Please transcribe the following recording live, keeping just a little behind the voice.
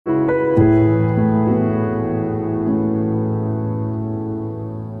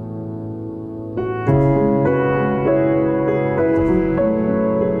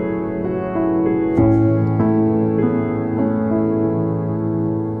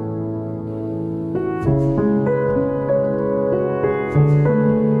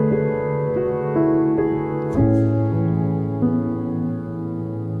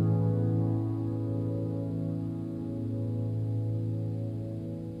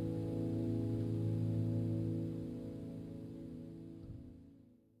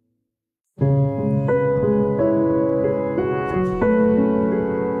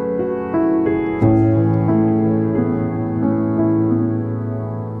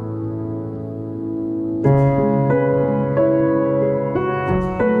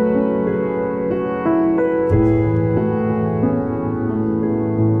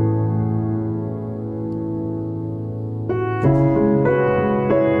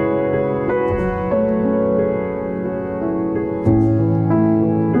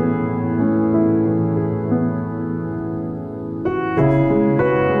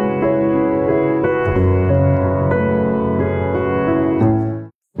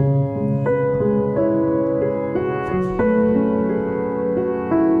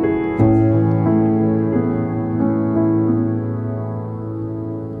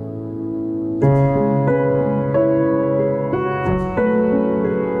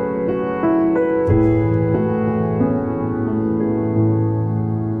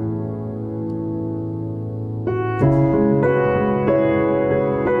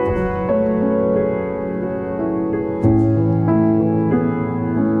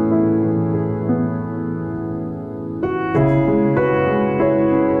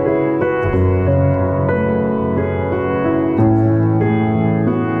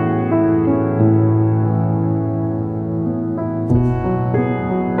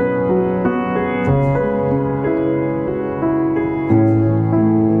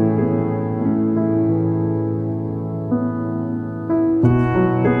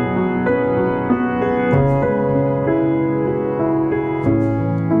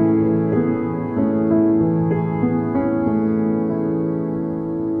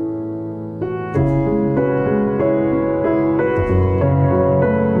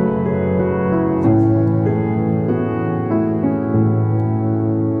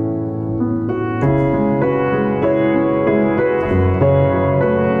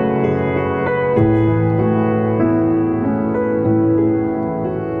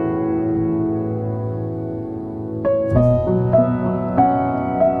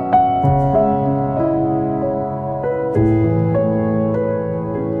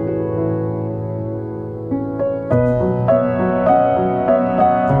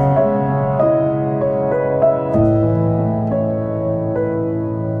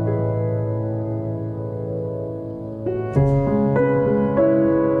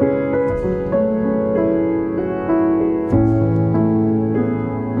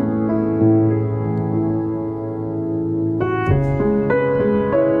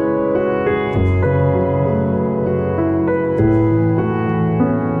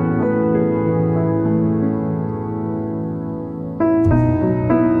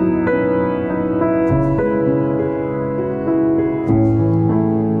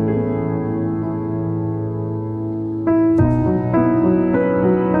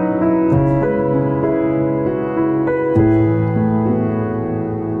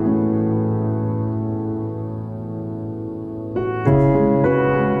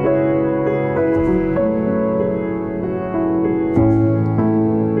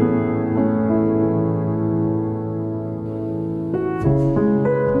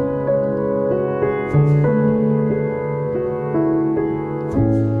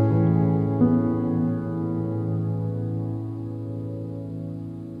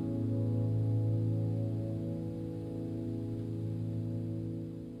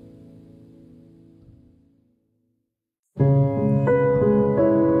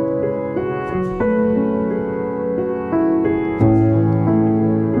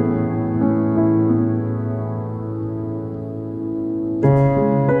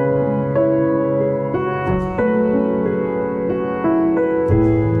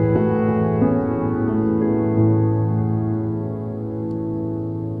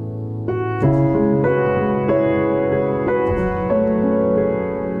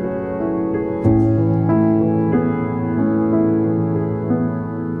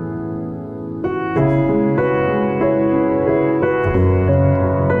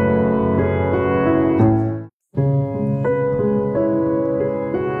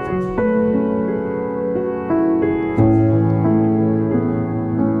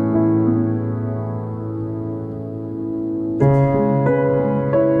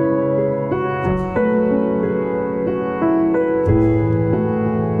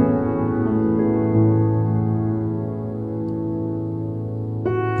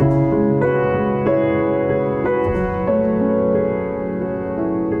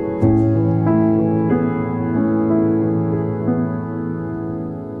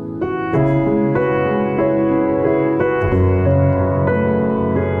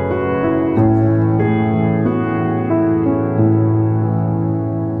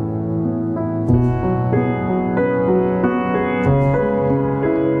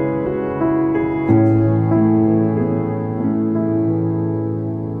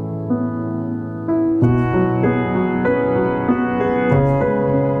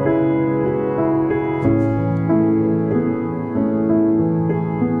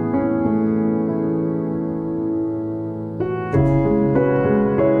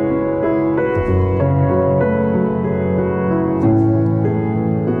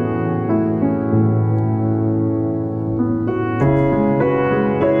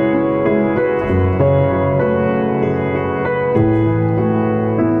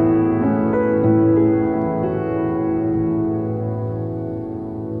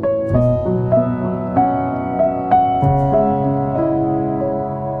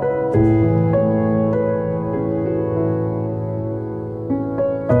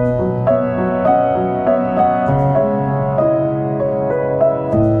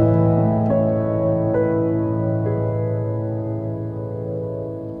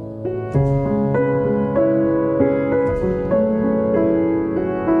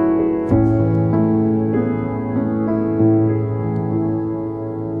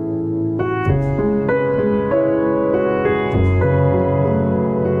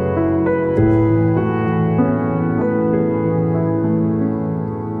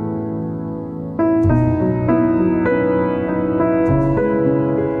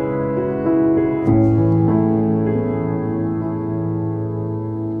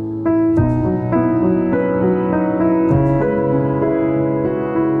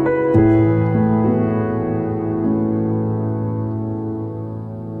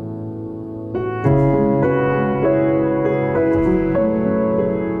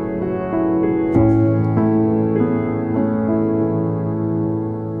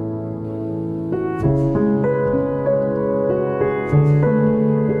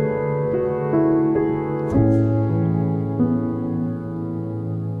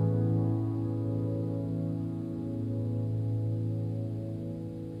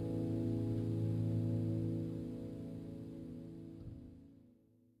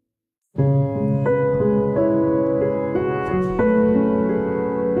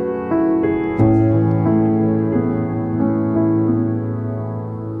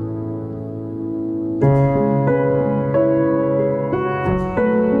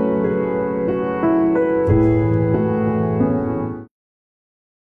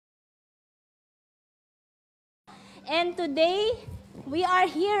And today, we are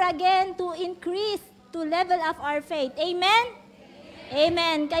here again to increase, to level up our faith. Amen?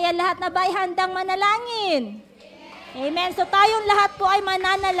 Amen. Kaya lahat na ba ay handang manalangin? Amen. So tayong lahat po ay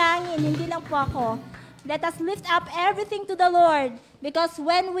mananalangin, hindi lang po ako. Let us lift up everything to the Lord because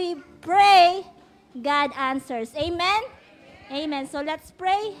when we pray, God answers. Amen? Amen. So let's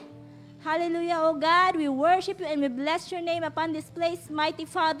pray. Hallelujah, O God. We worship you and we bless your name upon this place, mighty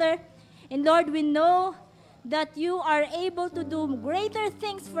Father. And Lord, we know that you are able to do greater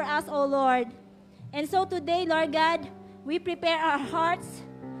things for us, O Lord. And so today, Lord God, we prepare our hearts,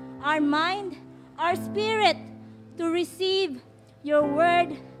 our mind, our spirit to receive your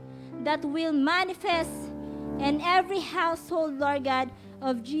word that will manifest in every household, Lord God,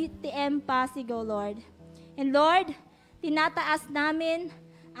 of GTM Pasig, O Lord. And Lord, tinataas namin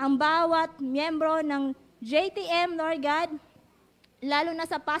ang bawat miyembro ng JTM, Lord God, lalo na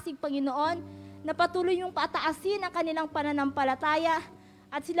sa Pasig, Panginoon, na patuloy yung pataasin ang kanilang pananampalataya.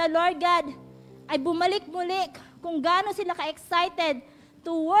 At sila, Lord God, ay bumalik-muli kung gaano sila ka-excited to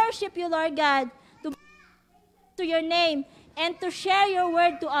worship you, Lord God, to your name, and to share your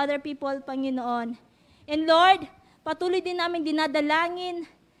word to other people, Panginoon. And Lord, patuloy din namin dinadalangin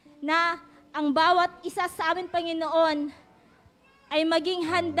na ang bawat isa sa amin, Panginoon, ay maging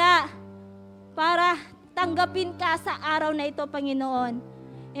handa para tanggapin ka sa araw na ito, Panginoon.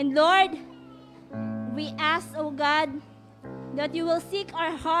 And Lord, we ask, O God, that you will seek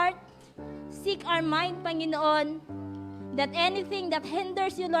our heart, seek our mind, Panginoon, that anything that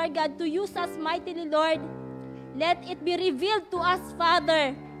hinders you, Lord God, to use us mightily, Lord, let it be revealed to us,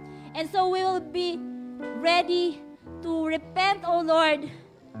 Father. And so we will be ready to repent, O Lord,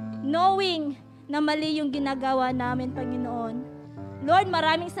 knowing na mali yung ginagawa namin, Panginoon. Lord,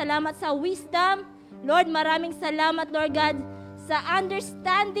 maraming salamat sa wisdom. Lord, maraming salamat, Lord God, sa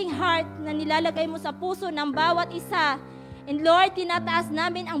understanding heart na nilalagay mo sa puso ng bawat isa. And Lord, tinataas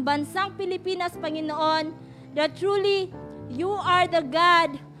namin ang bansang Pilipinas, Panginoon, that truly, you are the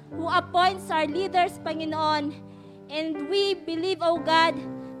God who appoints our leaders, Panginoon. And we believe, O God,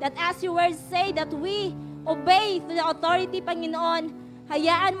 that as your words say, that we obey to the authority, Panginoon.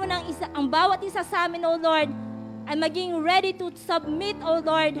 Hayaan mo ng ang bawat isa sa amin, O Lord, ay maging ready to submit, O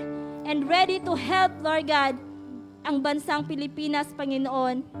Lord, and ready to help, Lord God, ang bansang Pilipinas,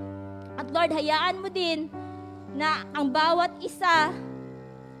 Panginoon. At Lord, hayaan mo din na ang bawat isa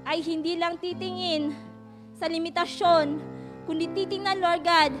ay hindi lang titingin sa limitasyon, kundi titingnan, Lord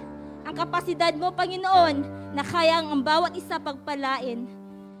God, ang kapasidad mo, Panginoon, na kaya ang bawat isa pagpalain.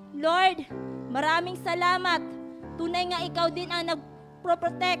 Lord, maraming salamat. Tunay nga ikaw din ang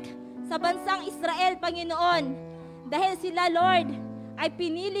nagproprotect sa bansang Israel, Panginoon. Dahil sila, Lord, ay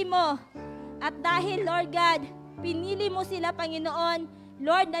pinili mo. At dahil, Lord God, pinili mo sila, Panginoon.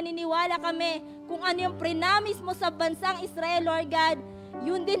 Lord, naniniwala kami kung ano yung prinamis mo sa bansang Israel, Lord God,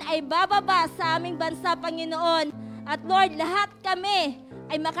 yun din ay bababa sa aming bansa, Panginoon. At Lord, lahat kami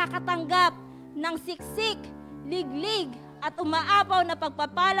ay makakatanggap ng siksik, liglig, at umaapaw na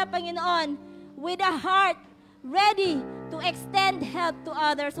pagpapala, Panginoon, with a heart ready to extend help to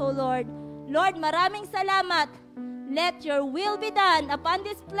others, O Lord. Lord, maraming salamat. Let your will be done upon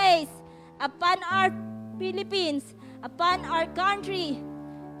this place, upon our Philippines, upon our country,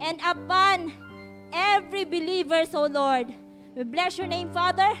 and upon every believer, O Lord. We bless your name,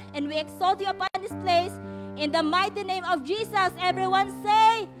 Father, and we exalt you upon this place. In the mighty name of Jesus, everyone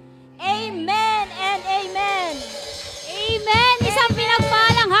say, Amen and Amen. Amen! Isang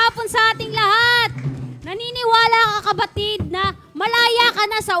pinagpalang hapon sa ating lahat. Naniniwala ka, kapatid, na malaya ka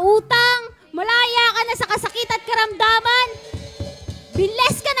na sa utang, malaya ka na sa kasakit at karamdaman.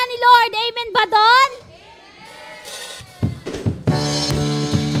 Bless ka na ni Lord. Amen ba doon?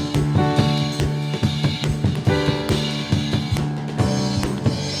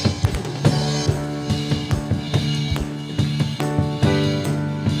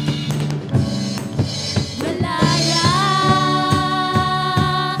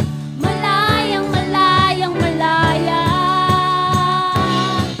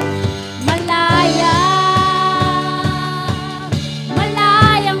 Malaya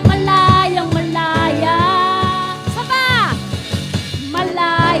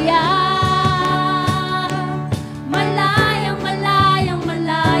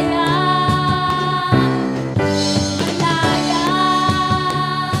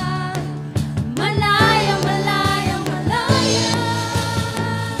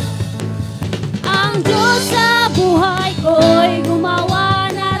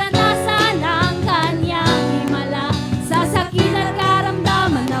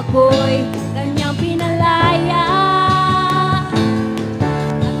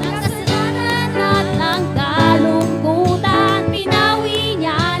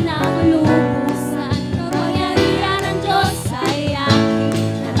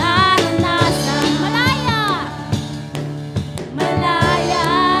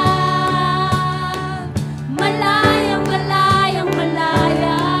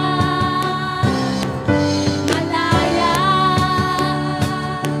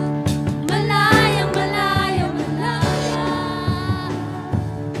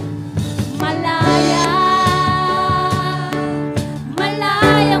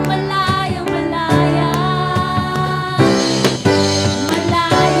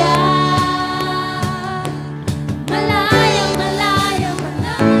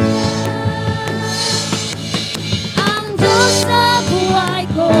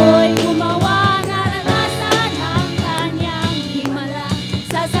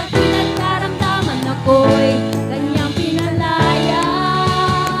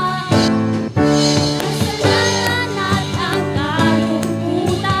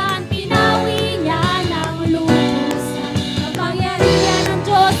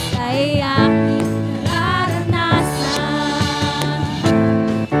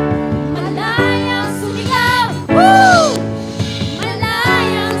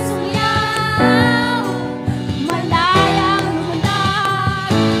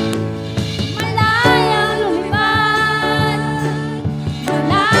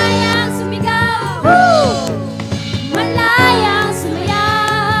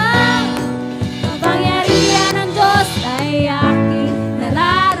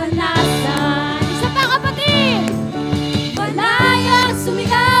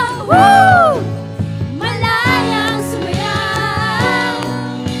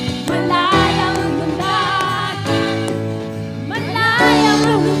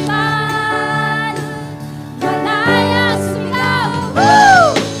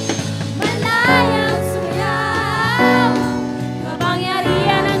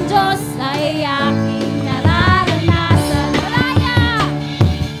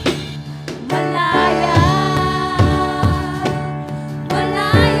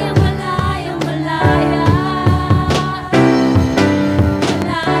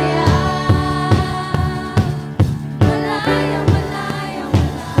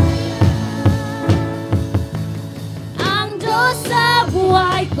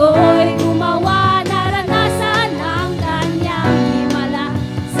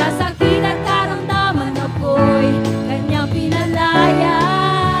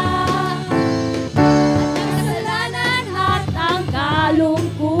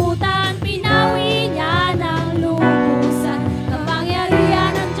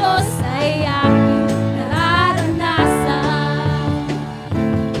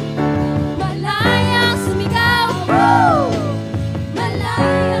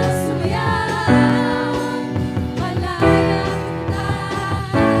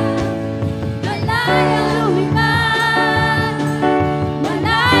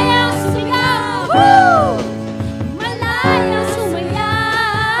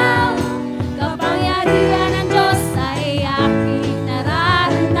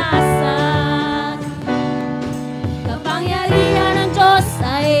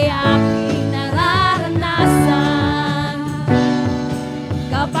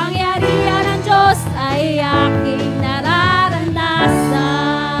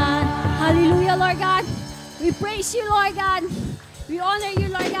We praise you, Lord God. We honor you,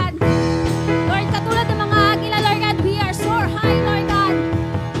 Lord God. Lord, katulad ng mga agila, Lord God, we are soar high, Lord God.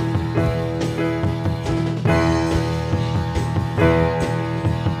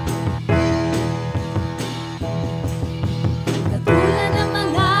 Katulad ng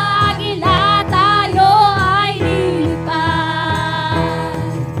mga agila, tayo ay lilipad.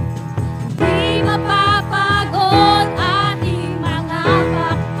 Di mapapagod ating mga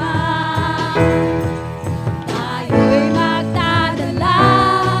pakpak. Tayo'y magdadala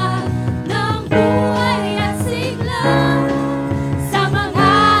ng buhay at sigla sa mga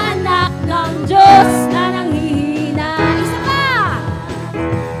anak ng Diyos na nanghihina. Isa pa!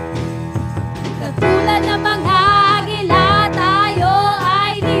 Katulad ng mga agila, tayo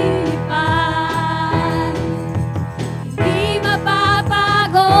ay lilipad. Hindi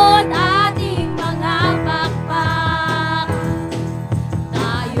mapapagod ating mga pakpak.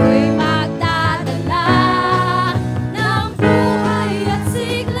 Tayo'y magdadala ng buhay at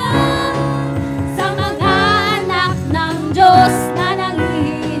sigla sa mga anak ng Diyos na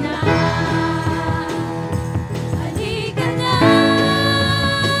nanghihina. Halika na,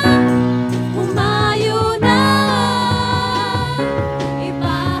 humayo na,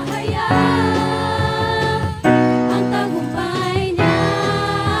 ipahayag ang tagumpay niya.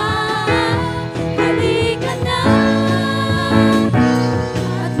 Halika na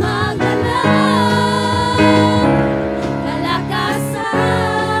at magdala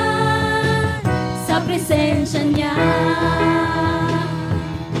kalakasan sa presensya niya.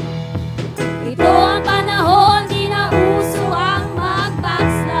 Ito ang panahon, di na uso ang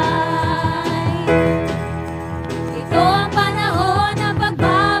mag-backslide. Ito ang panahon ng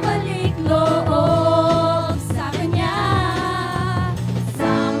pagbabalik loob sa Kanya.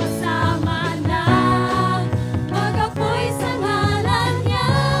 Sama-sama na mag-apoy sa ngalan niya.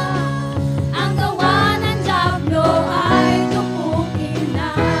 Ang gawa ng dyablo ay tupukin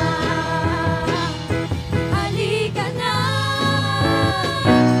na. Halika na,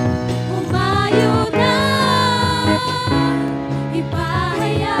 humayo na,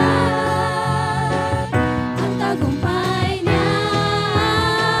 ipahayag ang tagumpay niya.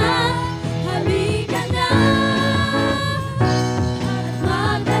 Halika na at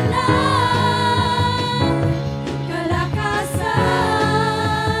magdala kalakasan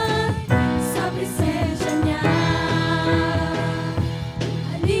sa presensya niya.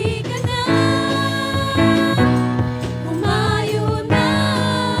 Halika na, humayo na,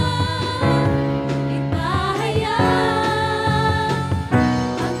 ipahayag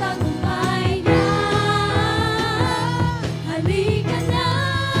ang tagumpay niya. Halika na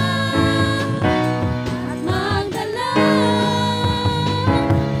at magdala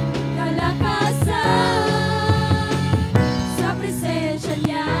kalakasan sa presensya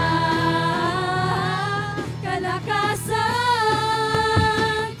niya. Kalakasan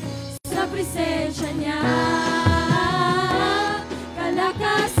sa presensya niya.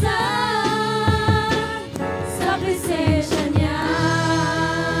 Kalakasan sa presensya niya.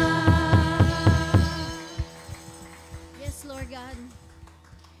 Yes, Lord God.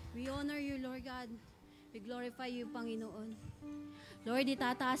 We honor you, Lord God. We glorify you, Panginoon. Lord,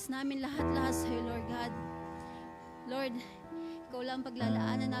 itataas namin lahat-lahat sa iyo, Lord God. Lord, ikaw lang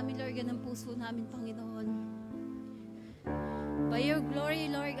paglalaanan namin, Lord God, ng puso namin, Panginoon. By your glory,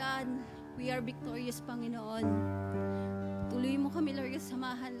 Lord God, we are victorious, Panginoon. Tuloy mo kami, Lord God,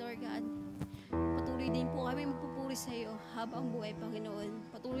 samahan, Lord God. Patuloy din po kami magpupuri sa iyo habang buhay,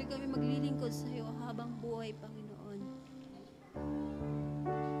 Panginoon. Patuloy kami maglilingkod sa iyo habang buhay, Panginoon.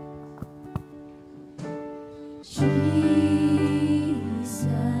 Jesus,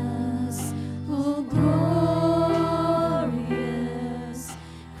 oh glorious,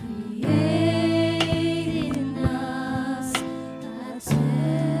 create in us a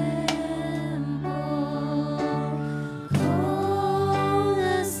temple, call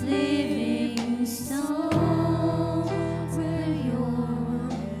us living stones where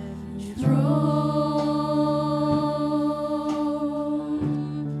your throne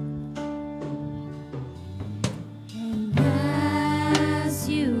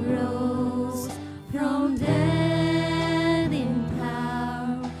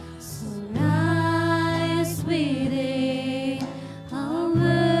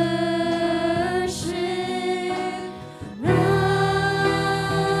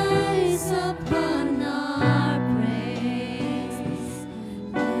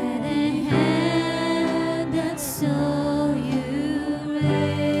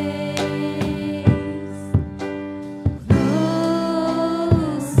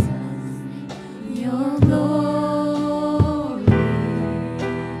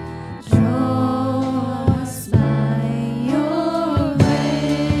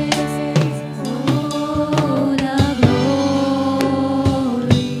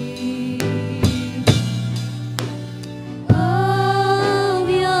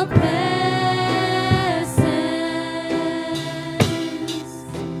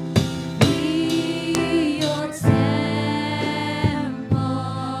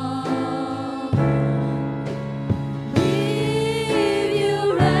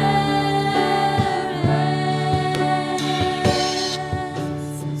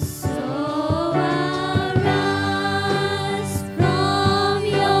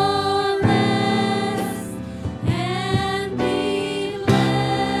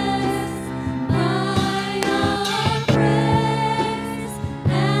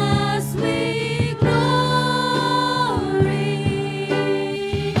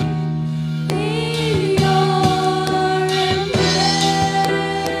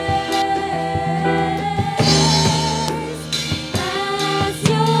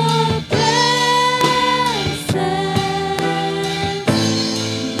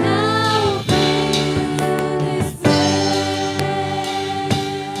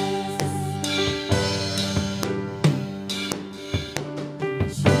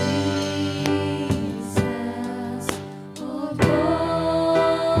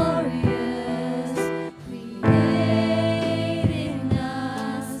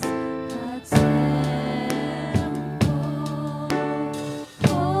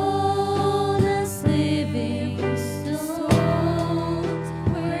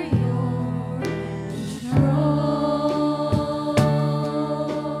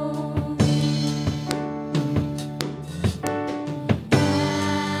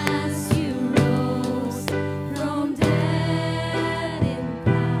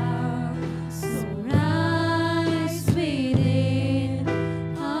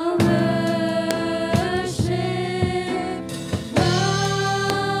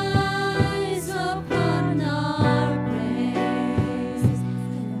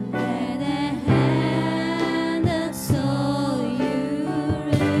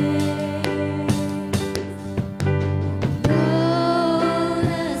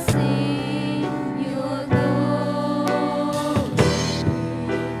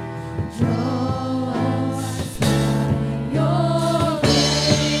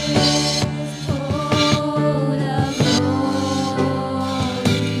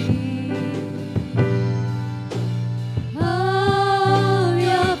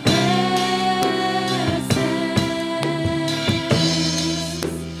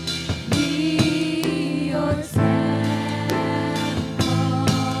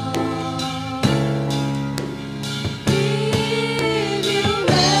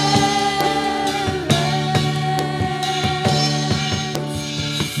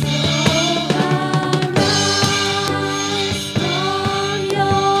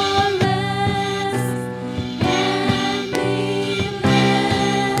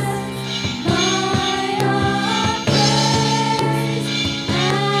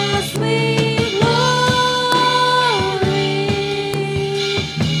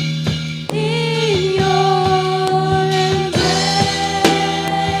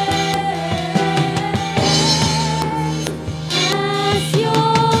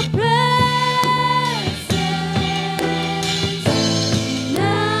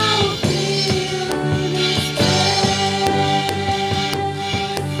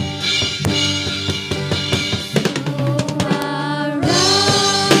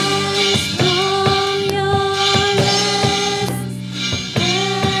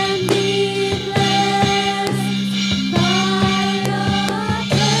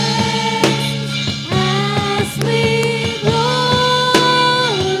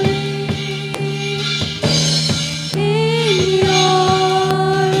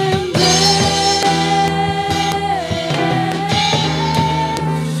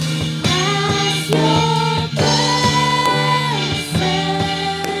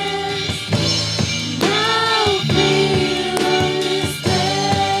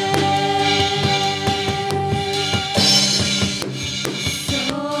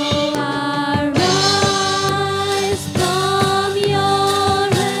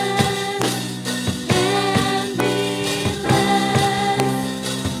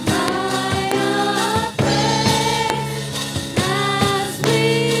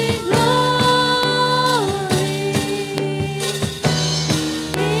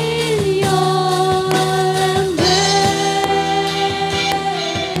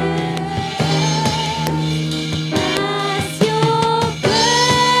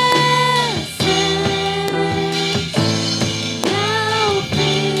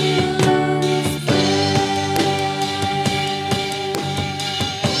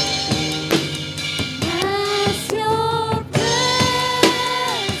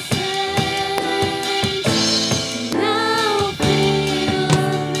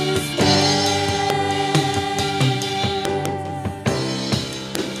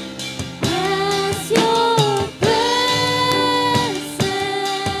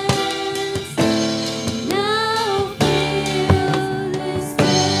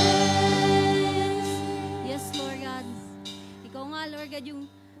God, yung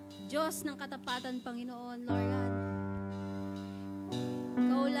Diyos ng katapatan, Panginoon, Lord God.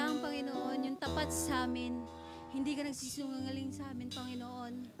 Ikaw lang, Panginoon, yung tapat sa amin. Hindi ka nagsisinungaling sa amin,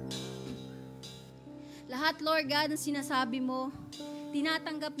 Panginoon. Lahat, Lord God, ng sinasabi mo,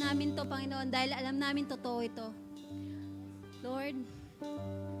 tinatanggap namin to, Panginoon, dahil alam namin totoo ito. Lord,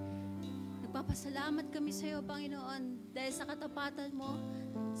 nagpapasalamat kami sa iyo, Panginoon, dahil sa katapatan mo,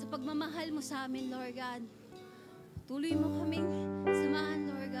 sa pagmamahal mo sa amin, Lord God. Tuloy mo kaming samahan,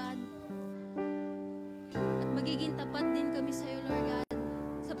 Lord God. At magiging tapat din kami sa iyo, Lord God,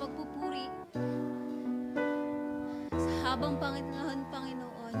 sa pagpupuri. Sa habang Panginoon,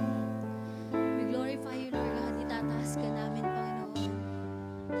 we glorify you, Lord God. Itataas ka namin, Panginoon.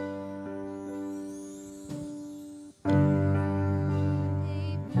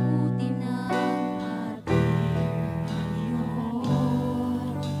 Ay buti ng ating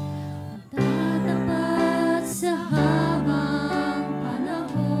Panginoon, tatapat sa habang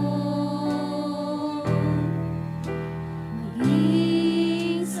panahon,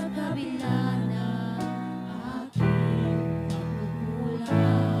 maging sa kabila na aking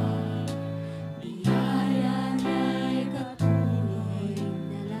pagkukulang, biyaya niya'y katuloy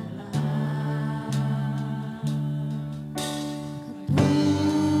na lahat.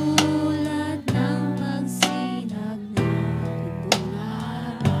 Katulad ng pagsinag ng itong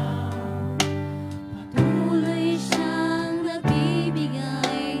araw, patuloy siyang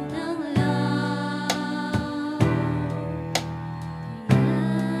nagbibigay ng law.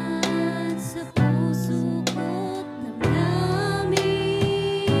 Kaya't sa puso ko't damdamin,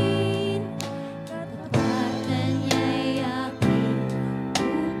 katapatan niya'y aking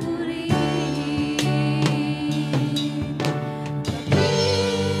pupurihin.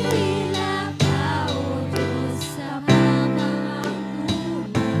 Dakila ka, O Diyos, sa habang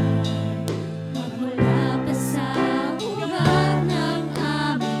tunay, magmula pa sa ugat ng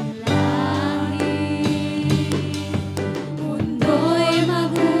aming lahi. Mundo'y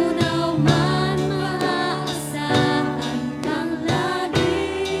magunaw man, maaasahan kang lagi,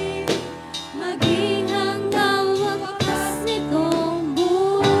 maging hanggang wakas nitong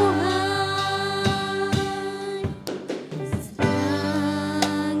buhay.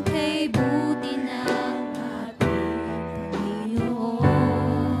 Sadyang kay buti ng ating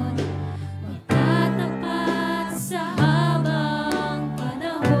Panginoon, magtatapat sa habang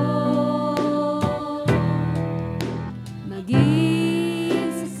panahon, maging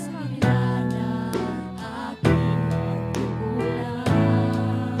sa kabila ng aking pagkukulang,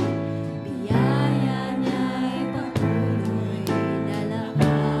 biyaya niya'y patuloy na lahat.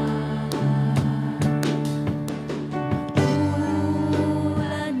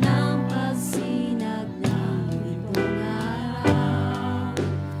 Tulad ng pagsinag ng itong araw,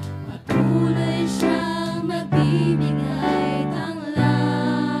 patuloy siyang magbibigay ng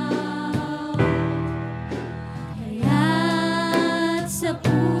law. Kaya't sa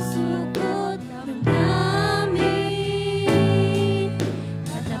puso ko't damdamin,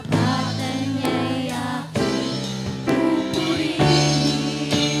 katapatan niya'y aking pupurihin.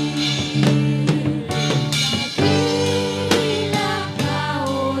 Dakila ka,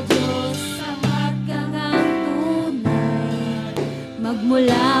 O Diyos, sapat kang ang tunay,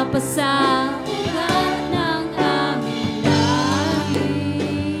 magmula pa sa ugat ng aming lahi.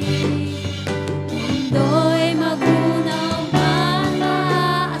 Mundo'y magunaw man,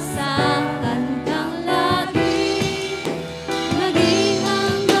 maaasahan kang lagi, maging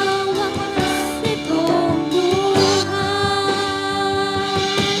hanggang wakas nitong buhay.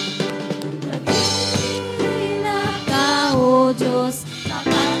 Dakila ka, O Diyos,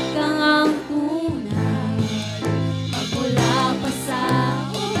 sapat kang ang tunay, magmula pa sa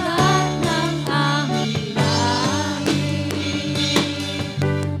ugat ng aming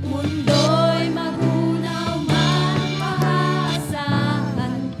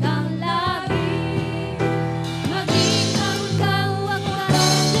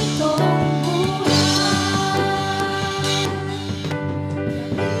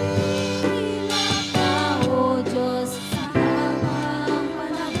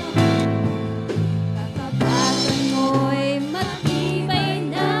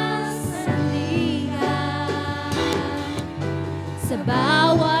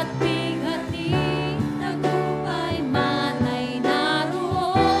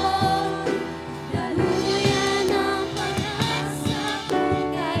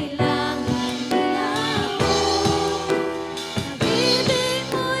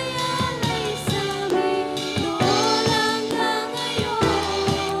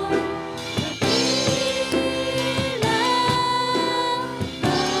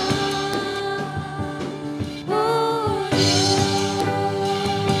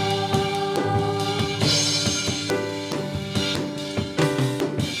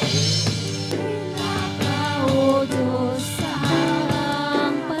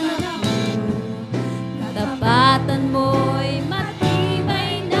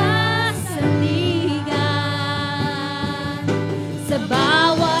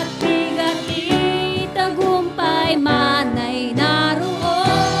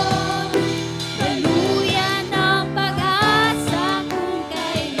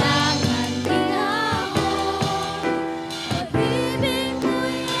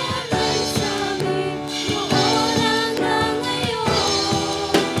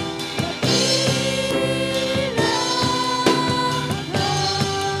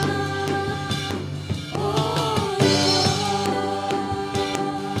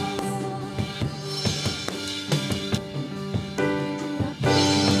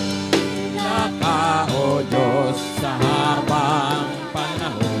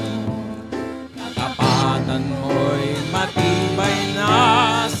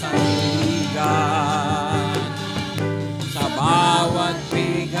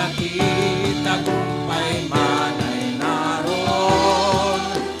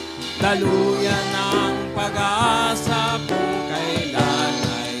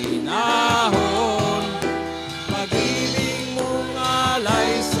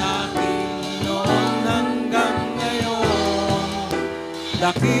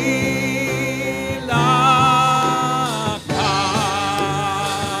dakila ka.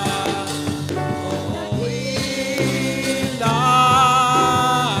 O ilag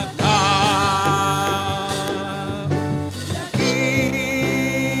ka.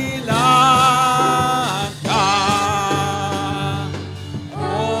 Dakila ka. O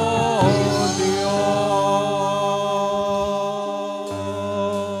Diyos.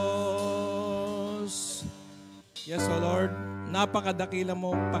 Yes, O Lord, napakadakila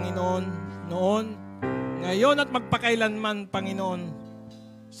mo, Panginoon, noon, ngayon at magpakailanman, Panginoon,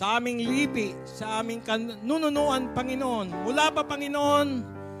 sa aming lipi, sa aming kanununuan, Panginoon, mula pa, Panginoon,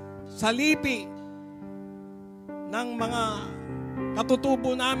 sa lipi ng mga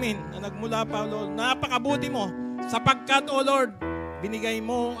katutubo namin na nagmula pa, Lord, napakabuti mo, sapagkat, O Lord, binigay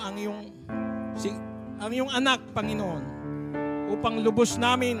mo ang iyong anak, Panginoon, upang lubos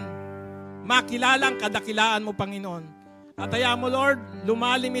namin makilalang kadakilaan mo, Panginoon. At hayaan mo, Lord,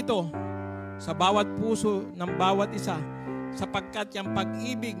 lumalim ito sa bawat puso ng bawat isa, sapagkat yung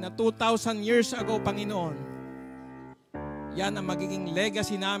pag-ibig na 2,000 years ago, Panginoon, yan ang magiging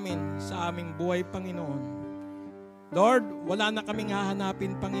legacy namin sa aming buhay, Panginoon. Lord, wala na kaming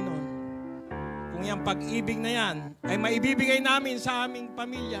hahanapin, Panginoon. Kung yung pag-ibig na yan ay maibibigay namin sa aming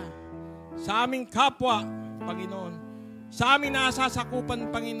pamilya, sa aming kapwa, Panginoon, sa aming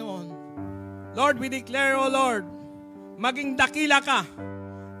nasasakupan, Panginoon. Lord, we declare, O Lord, maging dakila ka,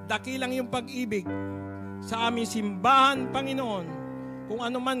 dakilang yung pag-ibig sa aming simbahan, Panginoon. Kung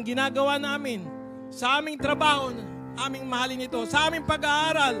ano man ginagawa namin, sa aming trabaho, aming mahalin ito, sa aming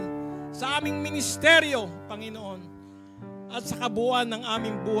pag-aaral, sa aming ministeryo, Panginoon, at sa kabuuan ng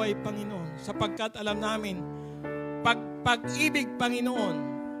aming buhay, Panginoon, sapagkat alam namin, pag-ibig, Panginoon,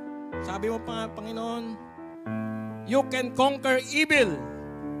 sabi mo, Panginoon, you can conquer evil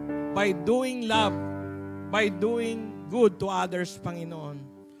by doing love, by doing good to others, Panginoon.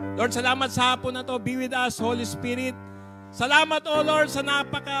 Lord, salamat sa hapon na to. Be with us, Holy Spirit. Salamat, O Lord, sa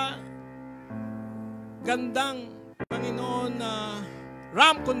napaka-gandang, Panginoon, na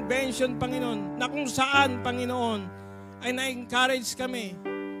RAM Convention, Panginoon, na kung saan, Panginoon, ay na-encourage kami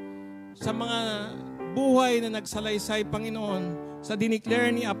sa mga buhay na nagsalaysay, Panginoon, sa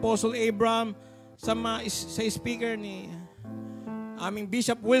dineclare ni Apostle Abraham, sa speaker ni aming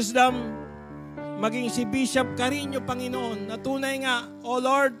Bishop Wisdom, maging si Bishop Carino, Panginoon, na tunay nga, O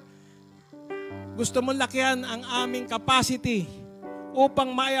Lord, gusto mo lakihan ang aming capacity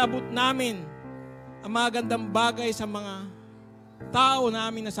upang maiabot namin ang mga gandang bagay sa mga tao na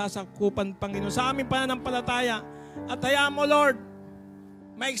aming nasasakupan, Panginoon, sa aming pananampalataya. At hayaan mo, Lord,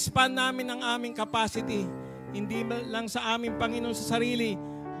 ma-expand namin ang aming capacity, hindi lang sa aming, Panginoon, sa sarili,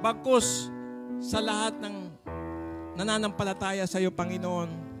 bagkus sa lahat ng nananampalataya sa iyo,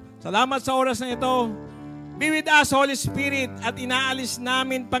 Panginoon. Salamat sa oras na ito. Be with us, Holy Spirit, at inaalis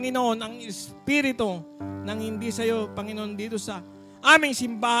namin, Panginoon, ang espiritu ng hindi sa iyo, Panginoon, dito sa aming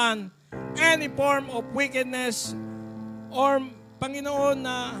simbahan. Any form of wickedness or, Panginoon,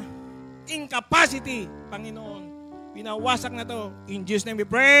 na incapacity, Panginoon, pinawasak na to. In Jesus' name we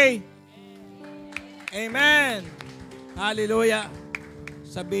pray. Amen. Hallelujah.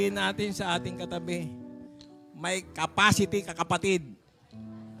 Sabihin natin sa ating katabi, may capacity ka, kapatid.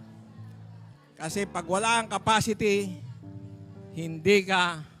 Kasi pag wala ang capacity, hindi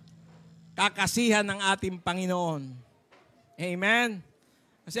ka kakasihan ng ating Panginoon. Amen?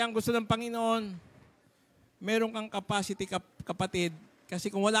 Kasi ang gusto ng Panginoon, meron kang capacity, kapatid. Kasi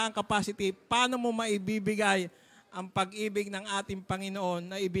kung wala ang capacity, paano mo maibibigay ang pag-ibig ng ating Panginoon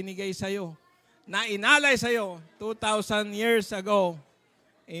na ibinigay sa iyo, na inalay sa iyo 2,000 years ago.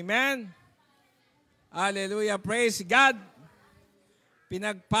 Amen? Hallelujah. Praise God.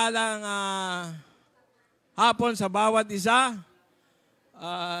 Pinagpalang hapon sa bawat isa.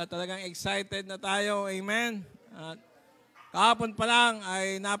 Talagang excited na tayo. Amen. Kahapon pa lang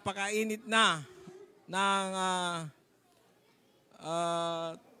ay napakainit na ng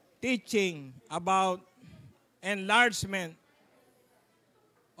teaching about enlargement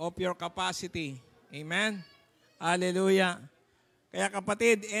of your capacity. Amen. Hallelujah. Kaya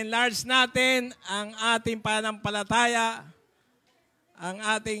kapatid, enlarge natin ang ating pananampalataya, ang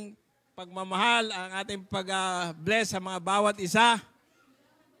ating pagmamahal, ang ating pag-bless sa mga bawat isa.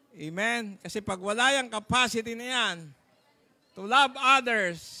 Amen? Kasi pag wala yung capacity na yan, to love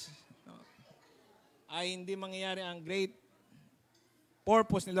others, ay hindi mangyayari ang great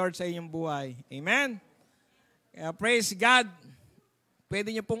purpose ni Lord sa inyong buhay. Amen? Kaya praise God.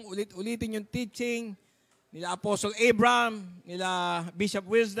 Pwede nyo pong ulit-ulitin yung teaching nila Apostle Abraham, nila Bishop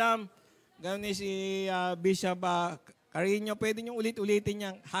Wisdom, ganoon ni si Bishop Carino. Pwede nyo ulit-ulitin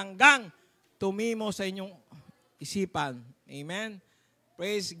yan hanggang tumimo sa inyong isipan. Amen?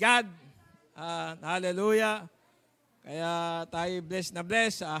 Praise God. Hallelujah. Kaya tayo blessed na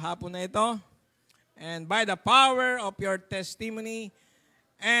blessed sa hapon na ito. And by the power of your testimony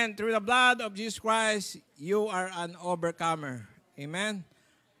and through the blood of Jesus Christ, you are an overcomer. Amen.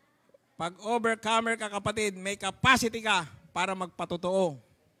 Pag overcomer ka, kapatid, may capacity ka para magpatotoo.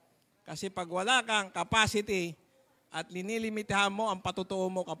 Kasi pag wala kang capacity at linilimitahan mo ang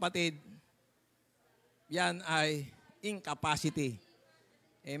patotoo mo, kapatid, yan ay incapacity.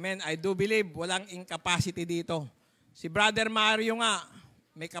 Amen. I do believe walang incapacity dito. Si Brother Mario nga,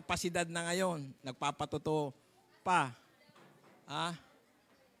 may kapasidad na ngayon. Nagpapatotoo pa.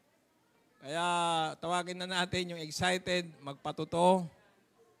 Kaya tawagin na natin yung excited, magpatotoo.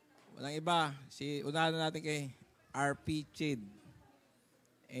 Walang iba. Unahan na natin kay RP Chid.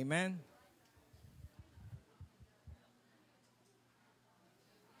 Amen.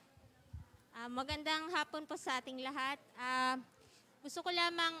 Magandang hapon po sa ating lahat. Gusto ko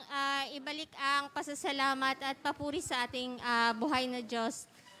lamang ibalik ang pasasalamat at papuri sa ating buhay na Diyos.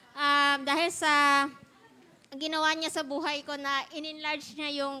 Dahil sa ginawa niya sa buhay ko na in-enlarge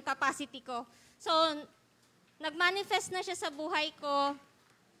niya yung capacity ko. So, nag-manifest na siya sa buhay ko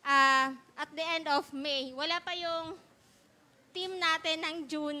at the end of May. Wala pa yung team natin ng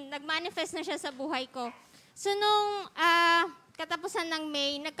June, nag-manifest na siya sa buhay ko. So, nung katapusan ng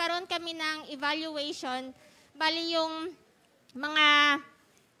May, nagkaroon kami ng evaluation. Bali yung mga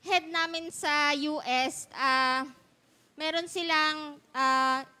head namin sa US, meron silang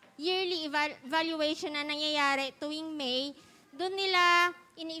yearly evaluation na nangyayari tuwing May. Doon nila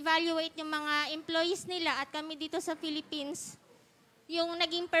in-evaluate yung mga employees nila at kami dito sa Philippines, yung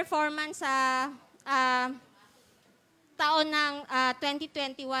naging performance sa taon ng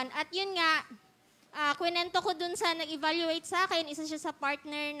 2021. At yun nga, kwento ko dun sa nag-evaluate sa akin, isa siya sa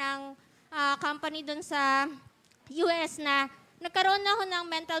partner ng company dun sa US na nagkaroon ako ng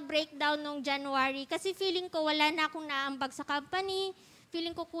mental breakdown noong January kasi feeling ko wala na akong naambag sa company,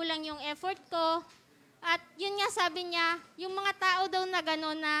 feeling ko kulang yung effort ko. At yun nga sabi niya, yung mga tao daw na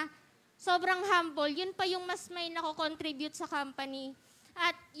gano'n na sobrang humble, yun pa yung mas may nako-contribute sa company.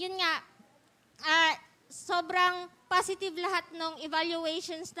 At yun nga, sobrang positive lahat ng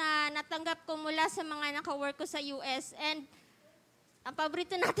evaluations na natanggap ko mula sa mga naka-work ko sa US. And ang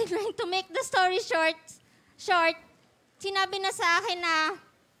paborito natin lang, to make the story short, sinabi na sa akin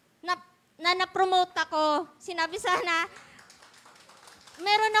na promote ako. Sinabi sana,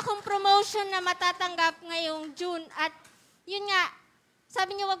 meron akong promotion na matatanggap ngayong June. At yun nga,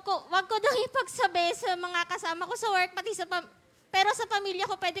 sabi niya, wag ko daw ipagsabi sa mga kasama ko sa work, pati pero sa pamilya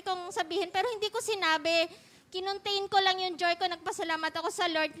ko pwede kong sabihin. Pero hindi ko sinabi. Kinontain ko lang yung joy ko, nagpasalamat ako sa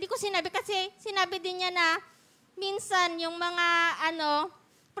Lord. Hindi ko sinabi kasi sinabi din niya na minsan yung mga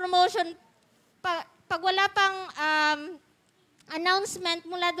promotion, pag wala pang announcement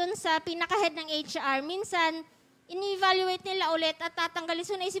mula dun sa pinaka-head ng HR, minsan, ini-evaluate nila ulit at tatanggalin.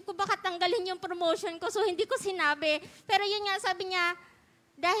 So, naisip ko baka tanggalin yung promotion ko. So, hindi ko sinabi. Pero yun nga, sabi niya,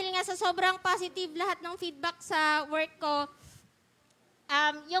 dahil nga sa sobrang positive lahat ng feedback sa work ko,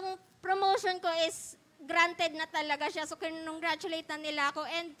 yung promotion ko is granted na talaga siya. So, congratulate na nila ako.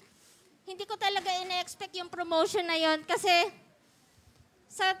 And hindi ko talaga ina-expect yung promotion na yon kasi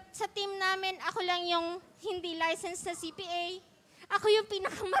sa team namin, ako lang yung hindi licensed na CPA. Ako yung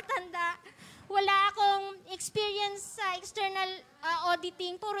pinakamatanda. Wala akong experience sa external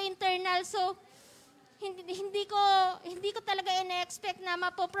auditing, puro internal. So, hindi ko talaga ina-expect na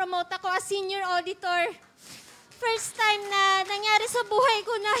mapopromote ako as senior auditor. First time na nangyari sa buhay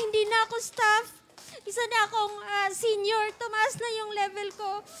ko na hindi na ako staff. Isa na akong senior, tumaas na yung level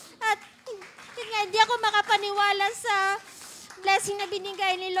ko. At hindi ako makapaniwala sa blessing na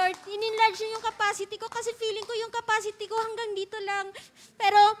binigay ni Lord. In-enlarge niya yung capacity ko kasi feeling ko yung capacity ko hanggang dito lang.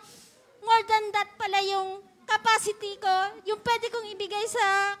 Pero more than that pala yung capacity ko, yung pwede kong ibigay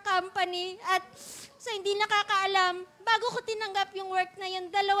sa company. At sa hindi nakakaalam, bago ko tinanggap yung work na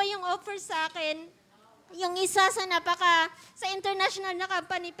yun, dalawa yung offer sa akin. Yung isa sa international na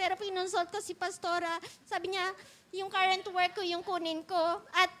company, pero pinonsult ko si Pastora. Sabi niya, yung current work ko, yung kunin ko.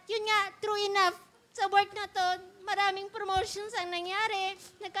 At yun nga, true enough, sa work na to, maraming promotions ang nangyari.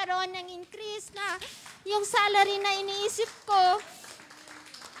 Nagkaroon ng increase na yung salary na iniisip ko,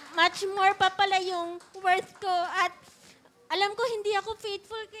 much more pa pala yung worth ko. At alam ko, hindi ako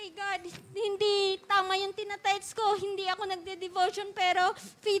faithful kay God. Hindi tama yung tinatides ko. Hindi ako nagde-devotion, pero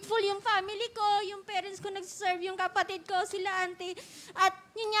faithful yung family ko, yung parents ko nagsiserve, yung kapatid ko, sila auntie. At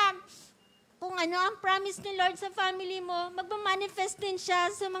yun nga, kung ano ang promise ni Lord sa family mo, magmamanifest din siya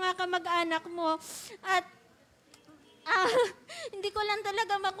sa mga kamag-anak mo. At hindi ko lang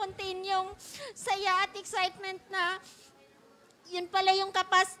talaga makontain yung saya at excitement na yun pala yung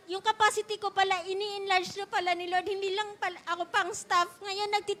capacity ko pala, ini-enlarge na pala ni Lord. Hindi lang pala ako pang staff. Ngayon,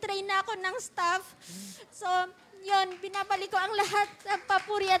 nagtitrain na ako ng staff. So, yun, binabalik ko ang lahat ng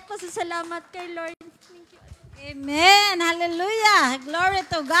papuri at pasasalamat kay Lord. Thank you. Amen. Hallelujah. Glory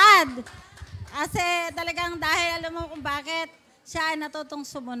to God. Kasi talagang dahil alam mo kung bakit siya ay natutong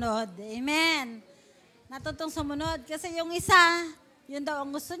sumunod. Amen. Natutong sumunod. Kasi yung isa, yun daw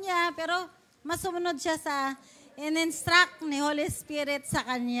ang gusto niya, pero mas sumunod siya sa in-instruct ni Holy Spirit sa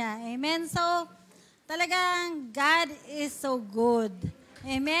kanya. Amen. So, talagang God is so good.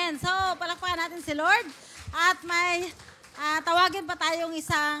 Amen. So, palakpakan natin si Lord. At may tawagin pa tayong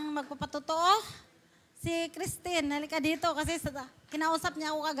isang magpapatotoo. Si Christine, halika dito kasi kinausap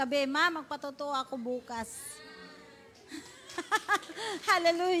niya ako kagabi, Ma, magpatotoo ako bukas.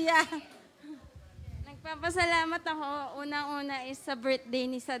 Hallelujah. Nagpapasalamat ako, unang-una is sa birthday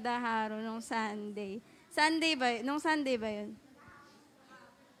ni Sadaharo nung Sunday. Sunday ba yun? Nung Sunday ba yun?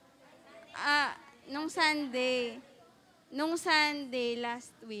 Nung Sunday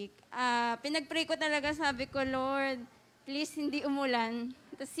last week, pinag-pray ko talaga, sabi ko, Lord, please hindi umulan.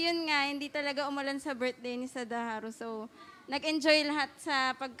 Tapos yun nga, hindi talaga umulan sa birthday ni Sadaharo. So, nag-enjoy lahat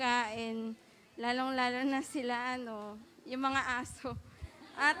sa pagkain. Lalong-lalo na sila, yung mga aso.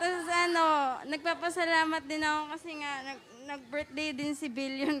 Tapos nagpapasalamat din ako kasi nga, nag-birthday din si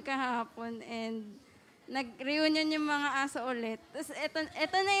Billion kahapon and nag-reunion yung mga aso ulit. Tapos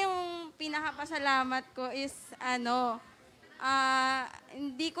ito na yung pinakapasalamat ko is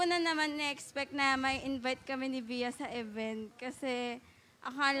hindi ko na naman na-expect na may invite kami ni Bia sa event kasi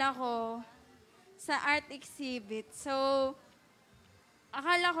akala ko sa art exhibit. So,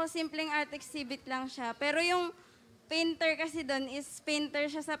 akala ko simpleng art exhibit lang siya. Pero yung painter kasi doon is painter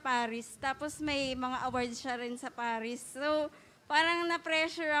siya sa Paris. Tapos may mga awards siya rin sa Paris. So, parang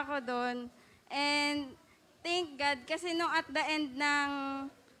na-pressure ako doon. And thank God kasi nung at the end ng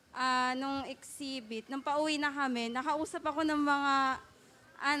nung exhibit, nung pauwi na kami, nakausap ako ng mga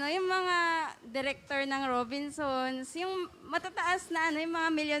yung mga director ng Robinsons, yung matataas na yung mga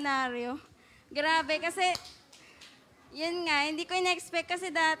milyonaryo. Grabe kasi yun nga, hindi ko in-expect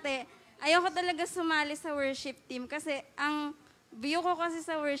kasi dati ayoko talaga sumali sa worship team kasi ang view ko kasi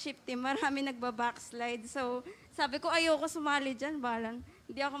sa worship team, marami nagba-backslide. So, sabi ko, ayoko sumali dyan, balang.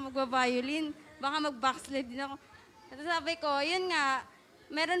 Hindi ako magba-violin, baka mag-backslide din ako. At sabi ko, yun nga,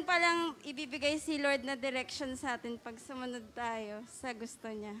 meron palang ibibigay si Lord na direction sa atin pag sumunod tayo sa gusto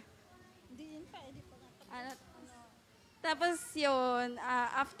niya. Tapos yun,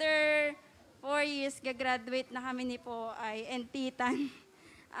 after 4 years, gagraduate na kami ni Poay and Titan.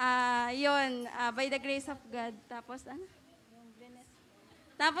 By the grace of God.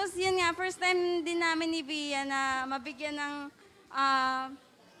 Tapos yun nga, first time din namin ni Bia na mabigyan ng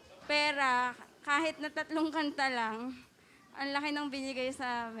pera kahit na 3 kanta lang. Ang laki ng binigay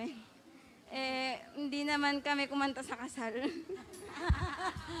sa amin. Hindi naman kami kumanta sa kasal.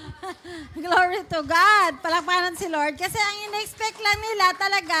 Glory to God. Palakpakan si Lord. Kasi ang in-expect lang nila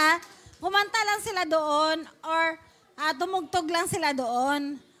talaga, kumanta lang sila doon or tumugtog lang sila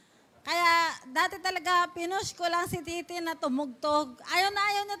doon. Kaya dati talaga pinush ko lang si Titi na tumugtog. Ayaw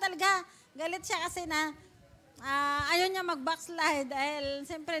niya talaga. Galit siya kasi na ayaw niya mag-backslide dahil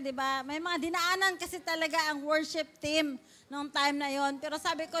siyempre, di ba, may mga dinaanan kasi talaga ang worship team noong time na yon. Pero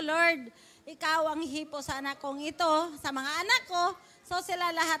sabi ko, Lord, ikaw ang hipo sa anak kong ito, sa mga anak ko. So sila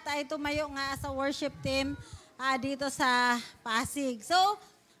lahat ay tumayo nga sa worship team dito sa Pasig. So,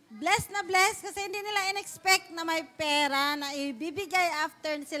 blessed na blessed kasi hindi nila in-expect na may pera na ibibigay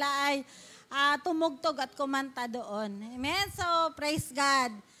after sila ay tumugtog at kumanta doon. Amen? So, praise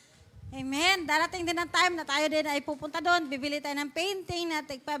God. Amen. Darating din ang time na tayo din ay pupunta doon. Bibili tayo ng painting na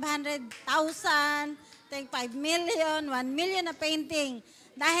tig 500,000, tig 5 million, 1 million na painting.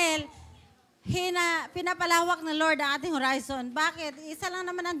 Dahil pinapalawak ng Lord ang ating horizon. Bakit? Isa lang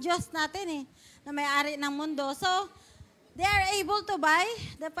naman ang Diyos natin na may-ari ng mundo. So, they are able to buy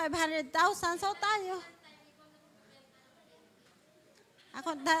the 500,000. So, tayo.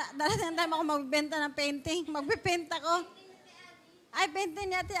 Darating ang time ako magbenta ng painting. Magpipaint ako. Ay, paintin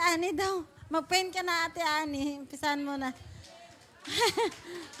ni Ate Ani daw. Mag-paint ka na, Ate Ani. Umpisan mo na.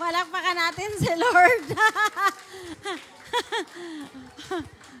 Palakpakan natin si Lord.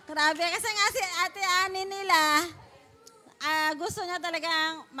 Grabe. Kasi nga si Ate Ani nila, gusto niya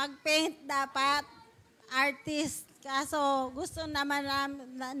talagang mag-paint dapat. Artist. Kaso gusto naman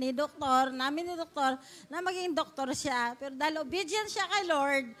namin ni Doktor na maging doktor siya. Pero dahil obedient siya kay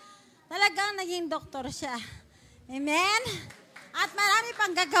Lord, talagang naging doktor siya. Amen? At marami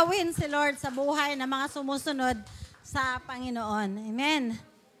pang gagawin si Lord sa buhay ng mga sumusunod sa Panginoon. Amen.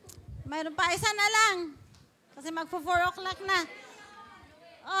 Mayroon pa, isa na lang. Kasi magpo-4 o'clock na.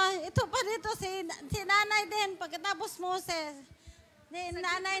 Oh, ito pa dito, si nanay din, pagkatapos Moses.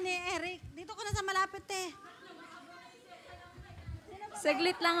 Nanay ni Eric. Dito ko na sa malapit eh.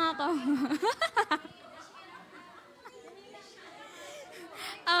 Saglit lang ako.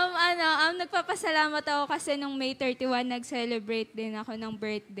 Nagpapasalamat ako kasi nung May 31, nag-celebrate din ako ng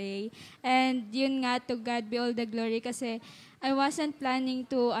birthday. And yun nga, to God be all the glory kasi I wasn't planning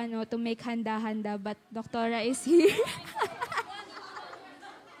to make handa-handa, but Doktora is here.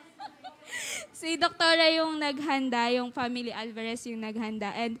 Si Doktora yung naghanda, yung family Alvarez yung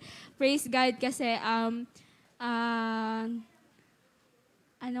naghanda. And praise God kasi,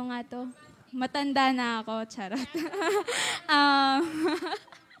 matanda na ako, charot.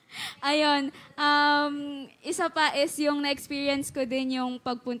 Ayun, isa pa is yung na-experience ko din yung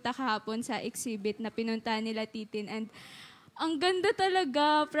pagpunta kahapon sa exhibit na pinunta nila Titin. And ang ganda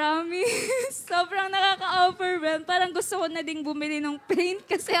talaga, promise. Sobrang nakaka-overwhelm. Parang gusto ko na ding bumili ng paint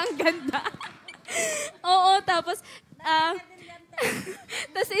kasi ang ganda. Oo, tapos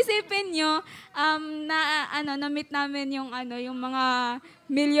isipin nyo, na-meet namin yung mga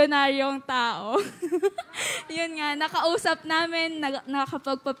milyonaryong tao. Yun nga, nakausap namin,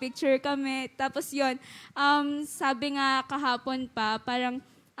 nakakapagpa-picture kami. Tapos yun, sabi nga kahapon pa, parang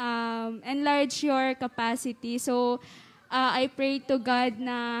enlarge your capacity. So, I pray to God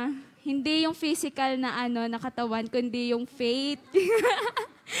na hindi yung physical na katawan, kundi yung faith.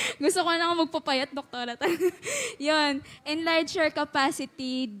 Gusto ko na magpapayat, Doktora. Yun, enlarge your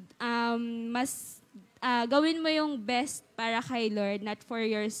capacity. Gawin mo yung best para kay Lord, not for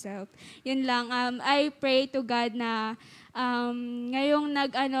yourself. Yun lang. I pray to God na ngayong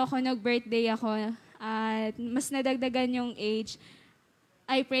nag-birthday ako, at mas nadagdagan yung age,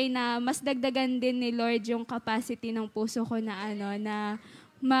 I pray na mas dagdagan din ni Lord yung capacity ng puso ko na na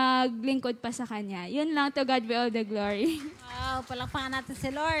maglingkod pa sa Kanya. Yun lang, to God be all the glory. Wow, palakpakan natin si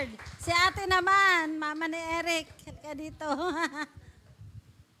Lord. Si ate naman, mama ni Eric. Ka dito.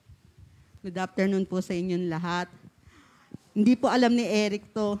 Good afternoon po sa inyong lahat. Hindi po alam ni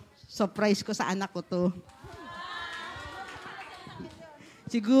Eric to. Surprise ko sa anak ko to.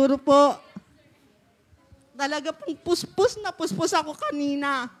 Siguro po, talaga pong puspos ako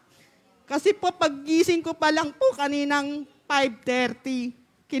kanina. Kasi po paggising ko pa lang po kaninang 5:30,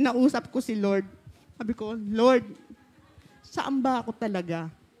 kinausap ko si Lord. Sabi ko, Lord, saan ba ako talaga?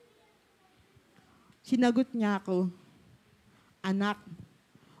 Sinagot niya ako, anak,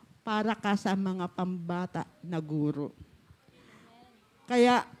 para ka sa mga pambata na guro.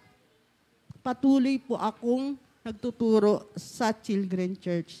 Kaya patuloy po akong nagtuturo sa Children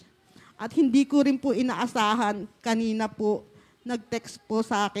Church. At hindi ko rin po inaasahan, kanina po, nag-text po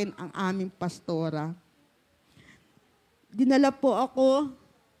sa akin ang aming pastora. Dinala po ako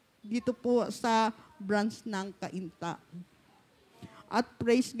dito po sa branch ng Cainta. At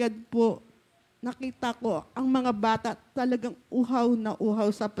praise God po, nakita ko ang mga bata talagang uhaw na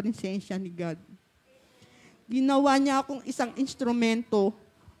uhaw sa presensya ni God. Ginawa niya akong isang instrumento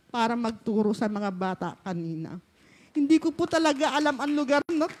para magturo sa mga bata kanina. Hindi ko po talaga alam ang lugar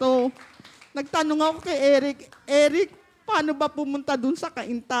na to. Nagtanong ako kay Eric, paano ba pumunta dun sa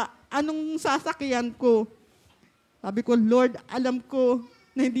Cainta? Anong sasakyan ko? Sabi ko, Lord, alam ko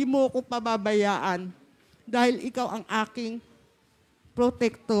na hindi mo ako pababayaan dahil ikaw ang aking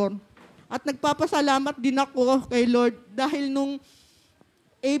protector. At nagpapasalamat din ako kay Lord dahil nung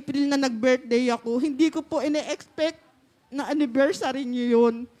April na nag-birthday ako, hindi ko po ine-expect na anniversary niyo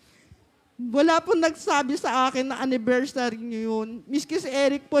yun. Wala po nagsabi sa akin na anniversary niyo yun. Miski si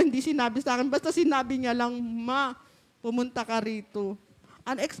Eric po hindi sinabi sa akin, basta sinabi niya lang, Ma, pumunta ka rito.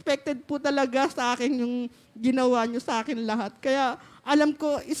 Unexpected po talaga sa akin yung ginawa niyo sa akin lahat. Kaya alam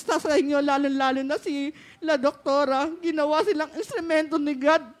ko, isa sa inyo, lalo-lalo na si La Doktora, ginawa silang instrumento ni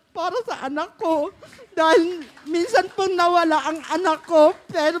God para sa anak ko. Dahil minsan pong nawala ang anak ko,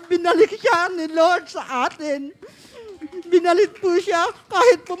 pero binalik siya ni Lord sa atin. Binalik po siya,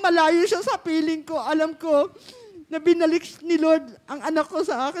 kahit po malayo siya sa piling ko, alam ko na binalik ni Lord ang anak ko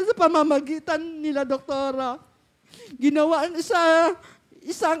sa akin sa pamamagitan nila Doktora. Ginawa ang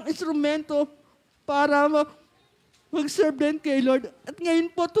isang instrumento para mag-serve din kay Lord. At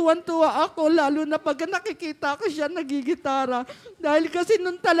ngayon po, tuwan-tuwa ako, lalo na pag nakikita ko siya nagigitara. Dahil kasi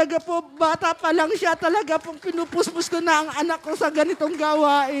nun talaga po, bata pa lang siya, talaga pong pinupuspos ko na ang anak ko sa ganitong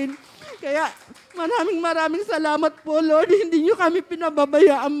gawain. Kaya maraming salamat po, Lord. Hindi niyo kami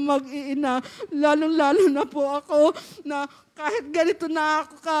pinababayaan mag-iina. Lalo na po ako na kahit ganito na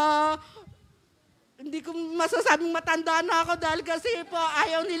ako hindi ko masasabing matanda na ako dahil kasi po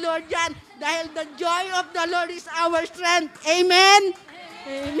ayaw ni Lord yan. Dahil the joy of the Lord is our strength. Amen?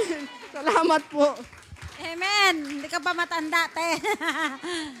 Amen. Salamat po. Amen. Hindi ka pa matanda, te.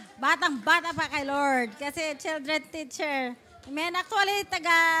 Batang-bata pa kay Lord. Kasi children teacher. Amen. Actually,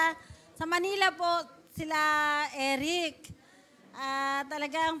 sa Manila po sila Eric.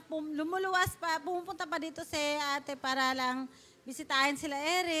 Talagang lumuluwas pa, pumupunta pa dito si ate para lang bisitahin sila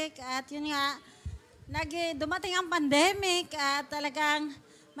Eric. At yun nga, dumating ang pandemic at talagang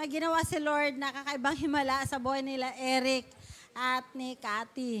may ginawa si Lord na kakaibang himala sa buhay nila Eric at ni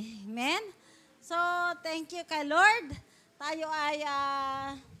Cathy. Amen? So, thank you kay Lord. Tayo ay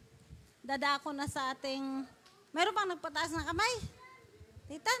dadako na sa ating... Meron pang nagpataas ng kamay?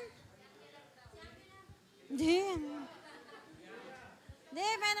 Titan? Hindi. Hindi,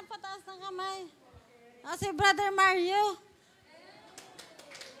 may nagpataas ng kamay. Si Brother Mario.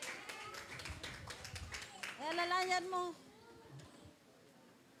 Lalayan mo.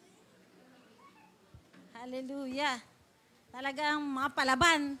 Hallelujah. Talagang mga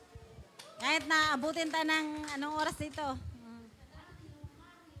palaban. Kahit na abutin ta ng anong oras dito.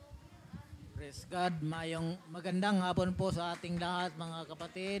 Praise God, magandang hapon po sa ating lahat mga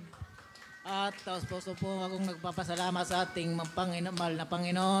kapatid. At taos puso po akong nagpapasalamat sa ating mahal na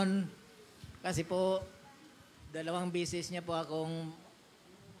Panginoon. Kasi po, 2 beses niya po akong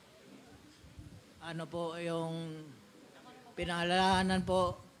yung pinaalalahanan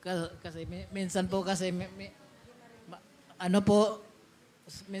po. Kasi minsan po kasi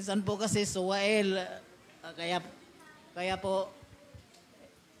minsan po kasi suwail, kaya po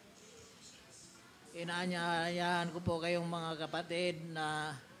inaanyayahan ko po kayong mga kapatid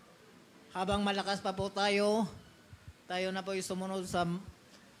na habang malakas pa po tayo na po yung sumunod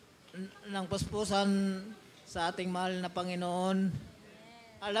ng puspusan sa ating mahal na Panginoon.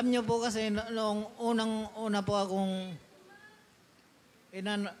 Alam niyo po kasi noong unang-una po akong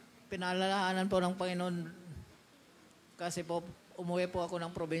pinalalahanan po ng Panginoon kasi po umuwi po ako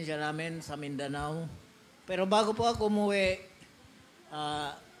ng probinsya namin sa Mindanao. Pero bago po ako umuwi,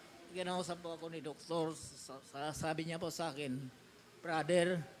 ginausap po ako ni Doktor. Sabi niya po sa akin,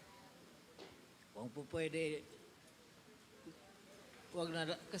 brother, kung po pwede, wag na,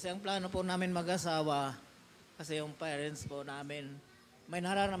 kasi ang plano po namin mag-asawa, kasi yung parents po namin, may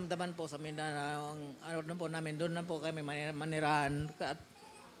nararamdaman po sa Mindanao, ang po namin, doon na po kami manirahan, at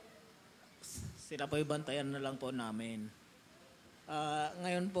sila po ibantayan na lang po namin.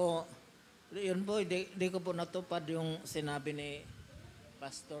 Ngayon po, yun po, di ko po natupad yung sinabi ni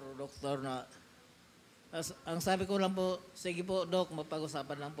Pastor Doktor na, ang sabi ko lang po, sige po Dok,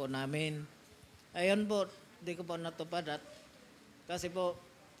 mapag-usapan lang po namin. Ayun po, di ko po natupad at kasi po,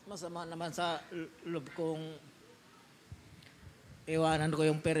 masama naman sa loob kong iwanan ko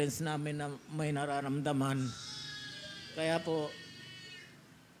yung parents namin na may nararamdaman. Kaya po,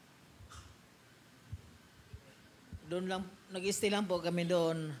 doon lang, nag-stay lang po kami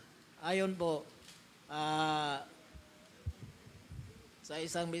doon. Ayon po, sa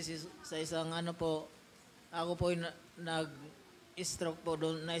isang ano po, ako po nag-stroke po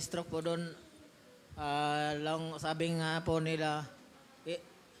doon, na-stroke po doon. Lang sabi nga po nila,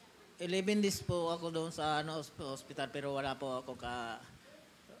 11 days po ako doon sa hospital pero wala po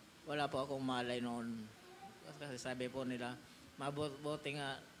akong malay noon. Kasi sabi po nila, mabuti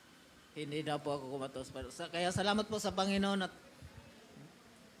nga hindi daw po ako kumatos. Kaya salamat po sa Panginoon at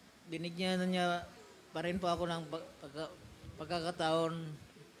binigyan niya pa rin po ako ng pagkakataon.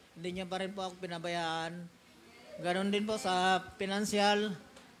 Hindi niya pa rin po ako pinabayaan. Ganon din po sa pinansyal.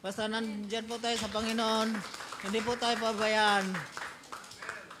 Basta nandyan po tayo sa Panginoon, hindi po tayo pabayaan.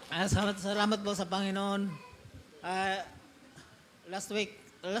 Salamat po sa Panginoon.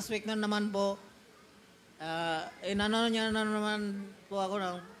 Last week na naman po, inano niya na naman po ako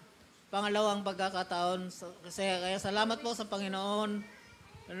ng pangalawang pagkakataon. Kaya salamat po sa Panginoon.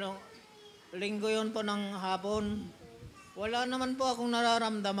 Linggo yun po ng hapon. Wala naman po akong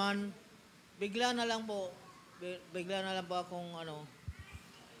nararamdaman. Bigla na lang po akong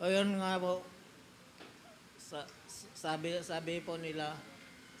ayun nga po, sabi po nila,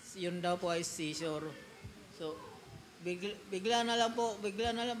 yun daw po ay seizure. So, bigla na lang po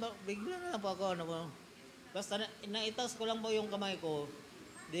ako, basta naitas ko lang po yung kamay ko,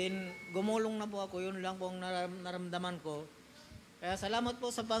 then gumulong na po ako, yun lang po ang naramdaman ko. Kaya salamat po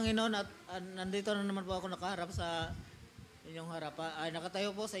sa Panginoon at nandito na naman po ako nakaharap sa inyong harapan,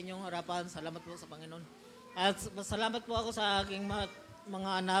 nakatayo po sa inyong harapan. Salamat po sa Panginoon. At salamat po ako sa aking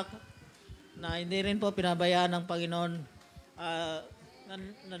mga anak na hindi rin po pinabayaan ng Panginoon.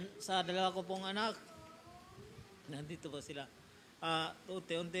 Sa dalawa ko pong anak, nandito po sila.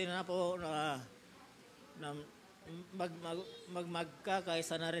 Unti-unti na po na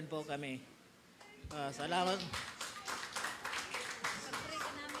magkakaisa na rin po kami. Salamat.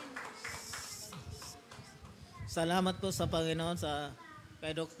 salamat po sa Panginoon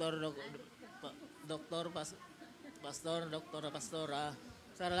kay Pastora.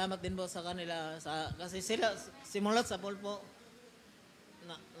 Salamat din po sa kanila kasi sila simulat sa pool po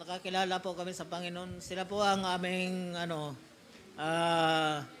nakakilala po kami sa Panginoon. Sila po ang aming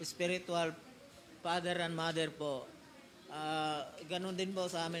spiritual father and mother po. Ganun din po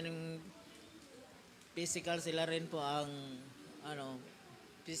sa amin physical, sila rin po ang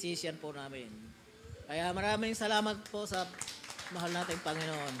physician po namin. Kaya maraming salamat po sa mahal nating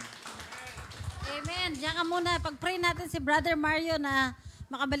Panginoon. Amen. Diyan ka muna. Pag-pray natin si Brother Mario na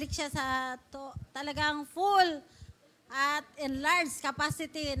makabalik siya sa talagang full at enlarged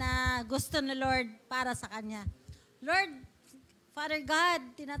capacity na gusto ni Lord para sa kanya. Lord, Father God,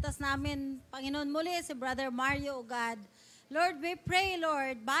 tinatas namin, Panginoon, muli si Brother Mario, O God. Lord, we pray,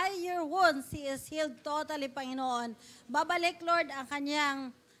 Lord, by your wounds, he is healed totally, Panginoon. Babalik, Lord, ang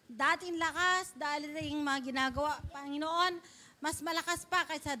kanyang dating lakas, dating mga ginagawa, Panginoon, mas malakas pa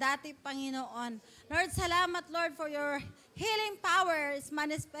kaysa dati, Panginoon. Lord, salamat, Lord, for your healing power is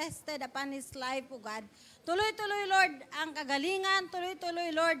manifested upon his life, O God. Tuloy-tuloy, Lord, ang kagalingan,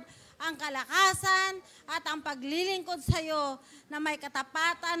 tuloy-tuloy, Lord, ang kalakasan at ang paglilingkod sa iyo na may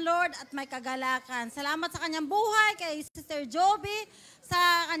katapatan, Lord, at may kagalakan. Salamat sa kanyang buhay, kay Sister Joby,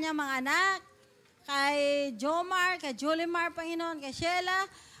 sa kanyang mga anak, kay Jomar, kay Julimar, Panginoon, kay Sheila,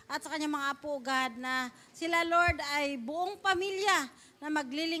 at sa kanyang mga apo, God, na sila, Lord, ay buong pamilya na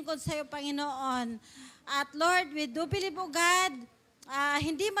maglilingkod sa iyo, Panginoon. At Lord, we do believe, O God,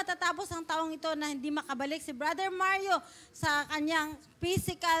 hindi matatapos ang taong ito na hindi makabalik si Brother Mario sa kanyang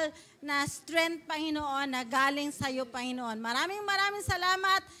physical na strength, Panginoon, na galing sa iyo, Panginoon. Maraming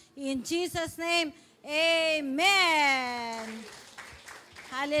salamat. In Jesus' name, Amen.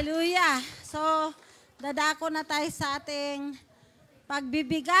 Hallelujah. So, dadako na tayo sa ating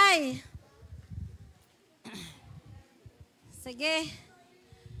pagbibigay. Sige.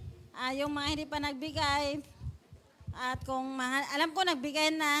 Yung mga hindi pa nagbigay, at kung alam ko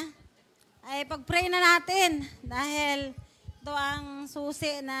nagbigay na, ay pag-pray na natin dahil ito ang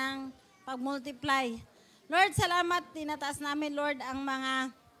susi ng pag-multiply. Lord, salamat. Tinataas namin, Lord, ang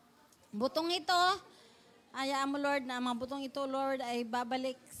mga butong ito. Hayaan mo, Lord, na ang mga butong ito, Lord, ay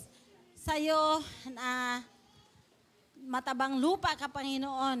babalik sa iyo na matabang lupa ka,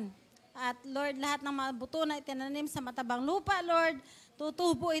 Panginoon. At Lord, lahat ng mga buto na itinanim sa matabang lupa, Lord,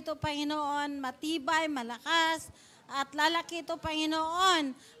 tutubo ito, Panginoon, matibay, malakas, at lalaki ito,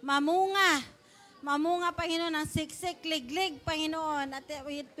 Panginoon, mamunga, Panginoon, ng siksik, liglig, Panginoon, at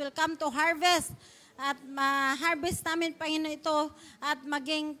it will come to harvest, at ma-harvest namin, Panginoon, ito, at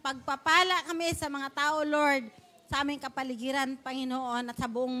maging pagpapala kami sa mga tao, Lord, sa aming kapaligiran, Panginoon, at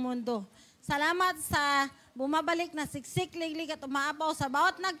sa buong mundo. Salamat sa bumabalik na siksik, liglig, at umaapaw sa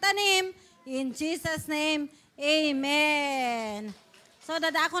bawat nagtanim, in Jesus' name, Amen. So,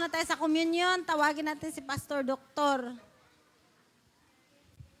 dadako na tayo sa communion. Tawagin natin si Pastor Doktor.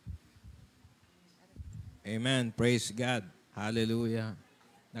 Amen. Praise God. Hallelujah.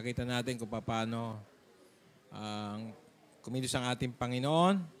 Nakita natin kung paano ang kumilos ang ating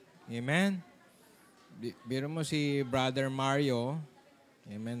Panginoon. Amen. Biro mo si Brother Mario.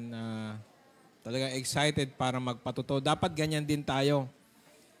 Amen. Talagang excited para magpatuto. Dapat ganyan din tayo.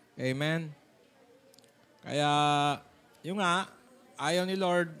 Amen. Kaya, yung ayaw ni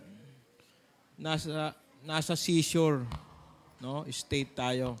Lord, nasa seashore, no? State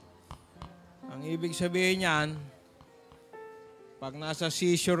tayo. Ang ibig sabihin niyan, pag nasa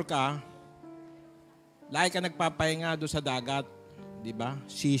seashore ka, lagi ka nagpapahinga doon sa dagat, di ba?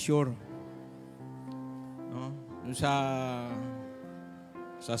 Seashore. No? Doon sa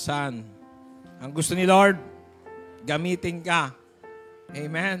sun. Ang gusto ni Lord, gamitin ka.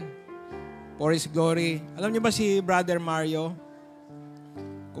 Amen. For His glory. Alam niyo ba si Brother Mario?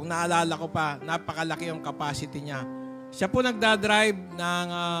 Kung naalala ko pa, napakalaki yung capacity niya. Siya po nagdadrive ng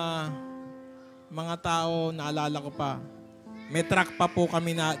mga tao, naalala ko pa. May truck pa po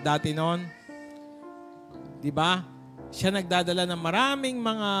kami na dati noon. Diba? Siya nagdadala ng maraming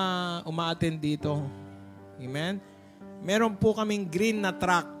mga umaattend dito. Amen? Meron po kaming green na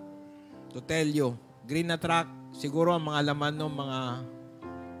truck. To tell you, green na truck, siguro ang mga laman ng mga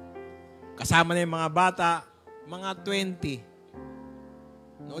kasama na yung mga bata, mga 20.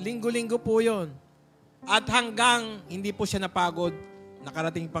 No, linggo-linggo po yun. At hanggang hindi po siya napagod,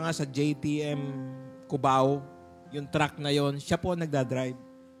 nakarating pa nga sa JTM Cubao, yung truck na yon, siya po nagdadrive.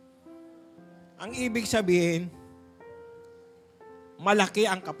 Ang ibig sabihin, malaki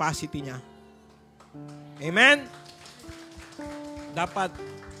ang capacity niya. Amen? Dapat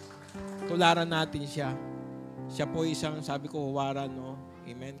tularan natin siya. Siya po isang, sabi ko, huwaran, no?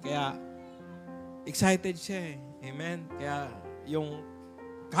 Amen? Kaya, excited siya eh. Amen? Kaya yung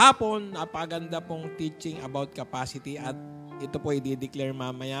kahapon, napaganda pong teaching about capacity at ito po i-declare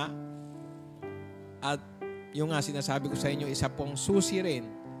mamaya. At yung nga sinasabi ko sa inyo, isa pong susi rin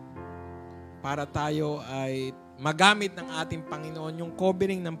para tayo ay magamit ng ating Panginoon. Yung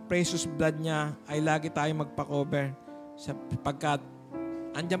covering ng precious blood niya ay lagi tayong magpa-cover sapagkat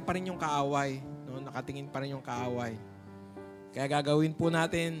andyan pa rin yung kaaway. No? Nakatingin pa rin yung kaaway. Kaya gagawin po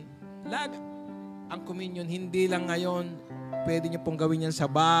natin ang communion, hindi lang ngayon. Pwede niyo pong gawin yan sa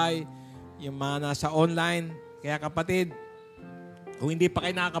bahay, yung mga nasa online. Kaya kapatid, kung hindi pa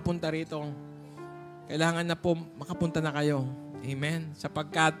kayo nakakapunta rito, kailangan na po makapunta na kayo. Amen?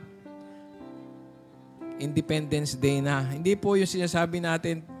 Sapagkat Independence Day na. Hindi po yung sinasabi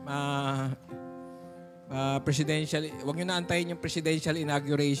natin presidential, huwag nyo na antayin yung presidential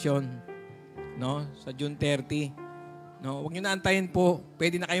inauguration, no? Sa June 30. No, huwag nyo na antayin po.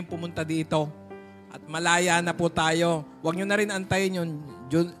 Pwede na kayong pumunta dito. At malaya na po tayo. Huwag nyo na rin antayin yung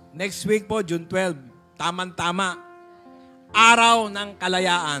next week po, June 12. Tama-tama. Araw ng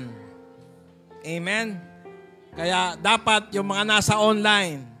kalayaan. Amen? Kaya dapat yung mga nasa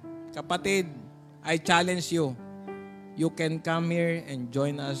online, kapatid, I challenge you. You can come here and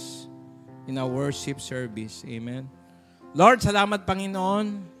join us in our worship service. Amen? Lord, salamat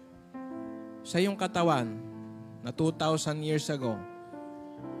Panginoon sa iyong katawan na 2,000 years ago,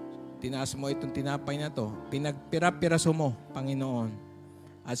 tinaas mo itong tinapay na to, pinagpira-piraso mo, Panginoon,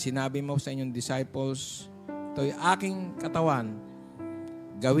 at sinabi mo sa inyong disciples, ito'y aking katawan,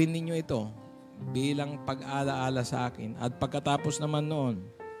 gawin ninyo ito bilang pag-alaala sa akin. At pagkatapos naman noon,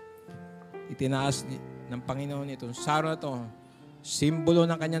 itinaas ng Panginoon itong saro na to, simbolo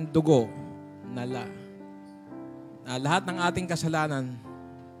ng kanyang dugo, na lahat ng ating kasalanan,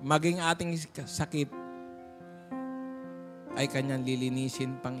 maging ating sakit, ay kanyang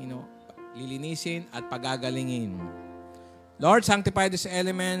lilinisin, Panginoon. Lilinisin at pagagalingin. Lord, sanctify these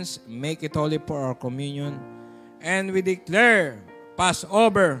elements, make it holy for our communion, and we declare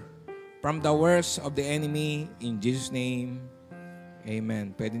Passover from the works of the enemy in Jesus' name.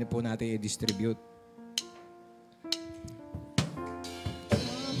 Amen. Pwede na po natin i-distribute.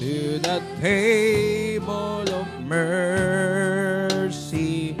 To the table of mercy,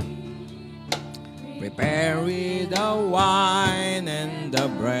 prepare with the wine and the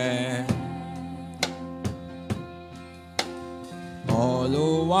bread. All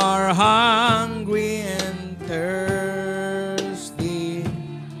who are hungry and thirsty,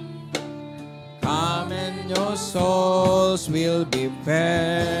 come and your souls will be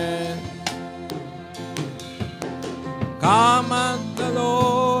fed. Come at the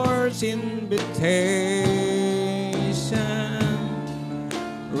Lord's invitation,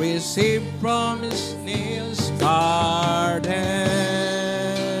 receive from His nails garden.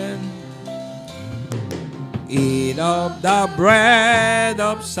 Eat of the bread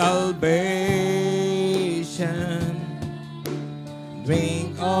of salvation,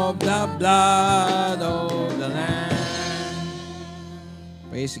 drink of the blood of the Lamb.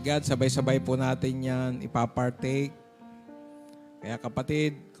 Praise God, sabay-sabay po natin yan ipapartake. Kaya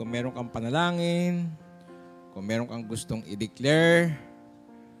kapatid, kung meron kang panalangin, kung meron kang gustong i-declare,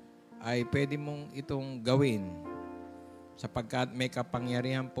 ay pwede mong itong gawin sapagkat may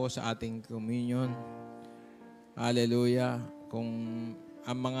kapangyarihan po sa ating communion. Hallelujah. Kung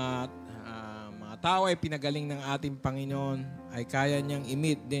ang mga tao ay pinagaling ng ating Panginoon, ay kaya niyang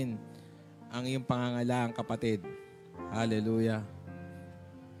i-meet din ang iyong pangangailangan, kapatid. Hallelujah.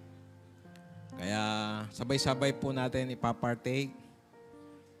 Kaya sabay-sabay po natin ipapartake.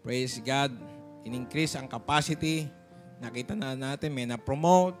 Praise God. In-increase ang capacity. Nakita na natin, may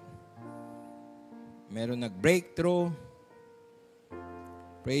na-promote. Meron nag-breakthrough.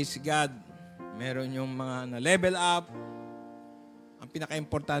 Praise God. Meron yung mga na-level up. Ang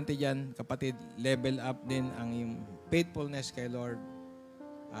pinaka-importante dyan, kapatid, level up din ang yung faithfulness kay Lord.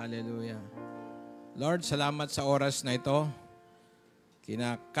 Hallelujah. Lord, salamat sa oras na ito.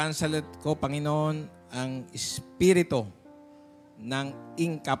 Kina-cancel ko, Panginoon, ang espiritu ng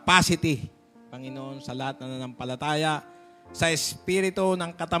incapacity, Panginoon, sa lahat na nanampalataya, sa espiritu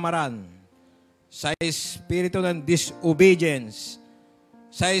ng katamaran, sa espiritu ng disobedience,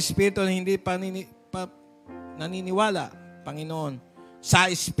 sa espiritu na hindi naniniwala, Panginoon,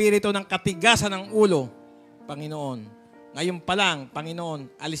 sa espiritu ng katigasan ng ulo, Panginoon. Ngayon pa lang,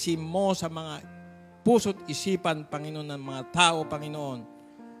 Panginoon, alisin mo sa mga puso't isipan, Panginoon, ng mga tao, Panginoon.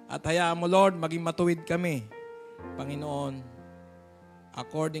 At hayaan mo, Lord, maging matuwid kami, Panginoon,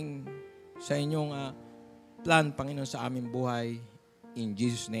 according sa inyong plan, Panginoon, sa aming buhay. In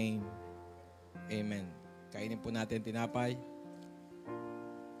Jesus' name, Amen. Kainin po natin tinapay.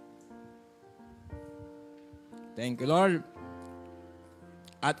 Thank you, Lord.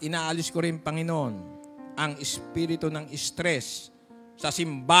 At inaalis ko rin, Panginoon, ang espiritu ng stress sa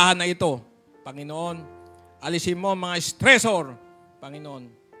simbahan na ito. Panginoon, alisin mo mga stressor, Panginoon.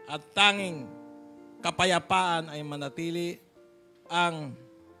 At tanging kapayapaan ay manatili ang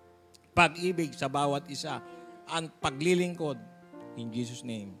pag-ibig sa bawat isa, ang paglilingkod. In Jesus'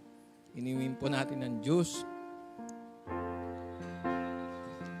 name. Iniwin po natin ng Diyos.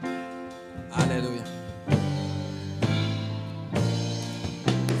 Hallelujah.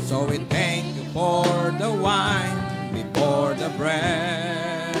 So we thank you for the wine before the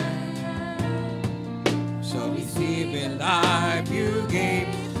bread. So receive in life you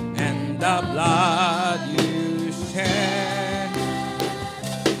gave and the blood you shed.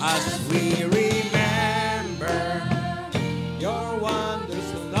 As we remember your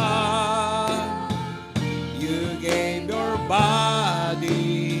wondrous love, you gave your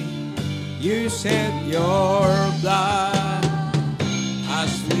body, you shed your blood. As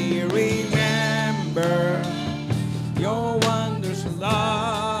we remember your wondrous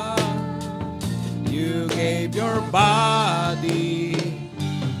love, you gave your body,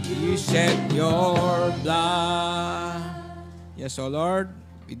 you shed your blood. Yes, O Lord,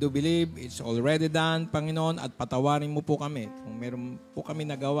 we do believe it's already done, Panginoon, at patawarin mo po kami kung meron po kami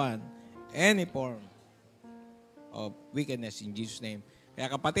nagawan any form of wickedness in Jesus' name.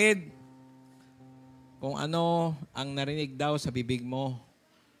 Kaya kapatid, kung ano ang narinig daw sa bibig mo,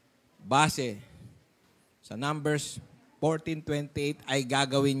 base sa Numbers 14:28 ay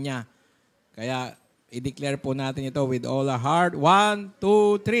gagawin niya. Kaya i-declare po natin ito with all our heart. 1,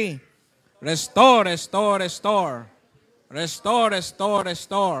 2, 3. Restore, restore, restore. Restore, restore,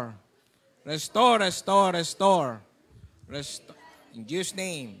 restore. Restore, restore, restore. Restore. In Jesus'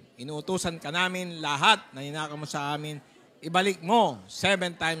 name, inuutusan ka namin lahat na ninakaw mo sa amin, ibalik mo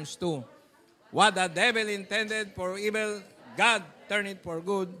 7 times 2. What the devil intended for evil, God turned it for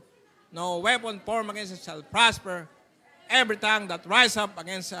good. No weapon formed against us shall prosper. Every tongue that rise up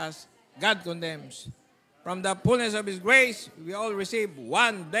against us, God condemns. From the fullness of His grace, we all receive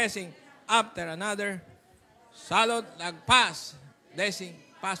one blessing after another. Salot, lagpas, blessing,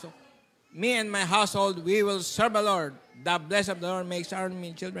 pasok. Me and my household, we will serve the Lord. The blessing of the Lord makes our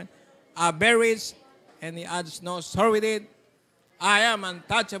children bear rich, and He adds no sorrow with it. I am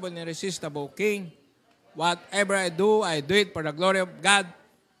untouchable and irresistible King. Whatever I do it for the glory of God.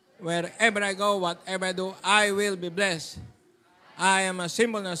 Wherever I go, whatever I do, I will be blessed. I am a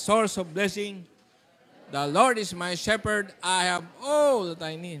symbol and a source of blessing. The Lord is my shepherd. I have all that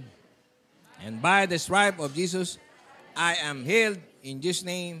I need. And by the stripe of Jesus, I am healed. In Jesus'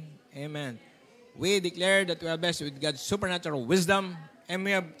 name, amen. We declare that we are blessed with God's supernatural wisdom, and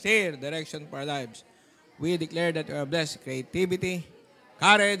we have clear direction for our lives. We declare that we are blessed with creativity,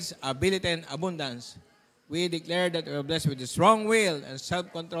 courage, ability, and abundance. We declare that we are blessed with a strong will and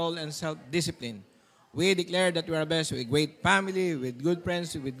self-control and self-discipline. We declare that we are blessed with a great family, with good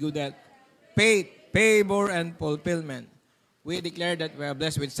friends, with good health, faith, favor, and fulfillment. We declare that we are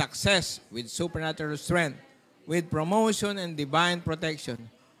blessed with success, with supernatural strength, with promotion and divine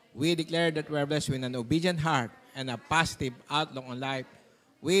protection. We declare that we are blessed with an obedient heart and a positive outlook on life.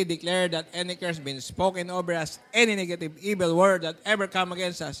 We declare that any curse been spoken over us, any negative evil word that ever come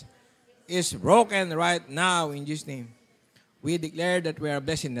against us, is broken right now in Jesus' name. We declare that we are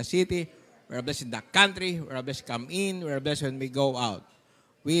blessed in the city, we are blessed in the country, we are blessed come in, we are blessed when we go out.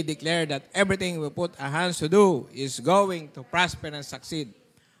 We declare that everything we put our hands to do is going to prosper and succeed.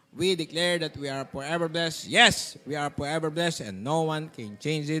 We declare that we are forever blessed. Yes, we are forever blessed and no one can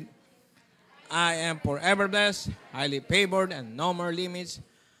change it. I am forever blessed, highly favored, and no more limits.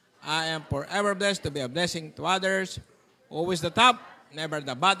 I am forever blessed to be a blessing to others. Always the top, never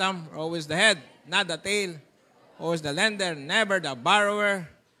the bottom, always the head, not the tail. Always the lender, never the borrower.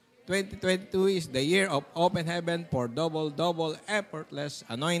 2022 is the year of open heaven for double, effortless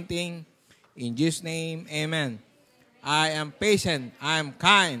anointing. In Jesus' name, amen. I am patient, I am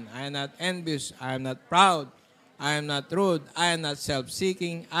kind, I am not envious, I am not proud, I am not rude, I am not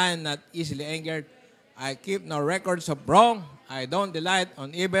self-seeking, I am not easily angered. I keep no records of wrong. I don't delight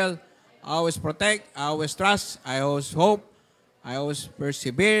on evil. I always protect, I always trust, I always hope, I always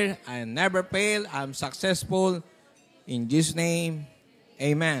persevere, I never fail, I'm successful. In Jesus' name,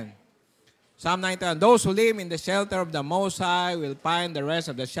 amen. Psalm 91, those who live in the shelter of the Most High will find the rest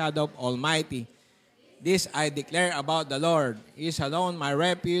of the shadow of Almighty. This I declare about the Lord. He is alone my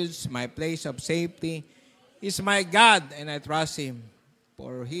refuge, my place of safety. He is my God, and I trust Him.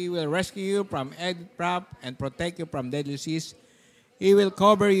 For He will rescue you from every trap and protect you from deadly disease. He will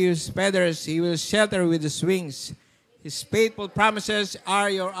cover you with feathers. He will shelter you with His wings. His faithful promises are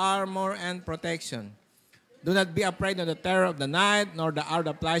your armor and protection. Do not be afraid of the terror of the night, nor the hour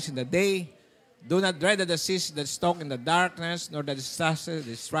that flies in the day. Do not dread the disease that stalk in the darkness, nor the disaster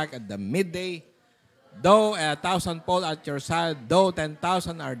that strike at the midday. Though 1,000 fall at your side, though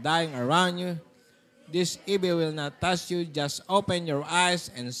 10,000 are dying around you, this evil will not touch you. Just open your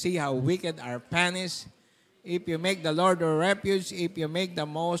eyes and see how wicked are punished. If you make the Lord your refuge, if you make the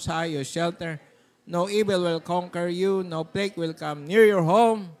Most High your shelter, no evil will conquer you, no plague will come near your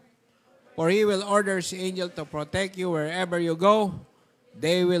home. For he will order his angel to protect you wherever you go.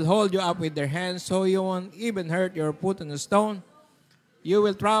 They will hold you up with their hands so you won't even hurt your foot on a stone. You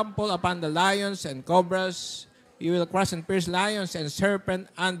will trample upon the lions and cobras. You will crush and pierce lions and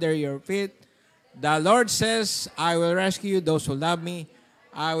serpents under your feet. The Lord says, I will rescue those who love me.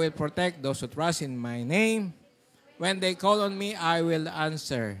 I will protect those who trust in my name. When they call on me, I will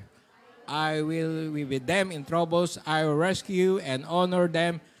answer. I will be with them in troubles. I will rescue and honor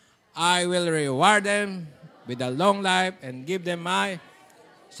them. I will reward them with a long life and give them my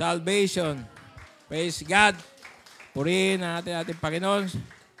salvation. Praise God. Purihin natin ating Panginoon.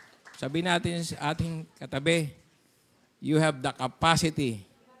 Sabihin natin sa ating katabi, you have the capacity.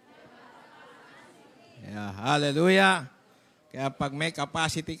 Yeah, hallelujah. Kaya pag may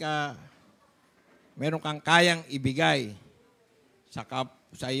capacity ka, meron kang kayang ibigay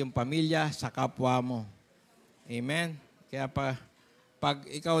sa iyong pamilya, sa kapwa mo. Amen. Kaya pag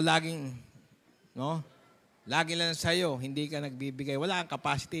ikaw laging, lagi lang sa'yo, hindi ka nagbibigay, wala kang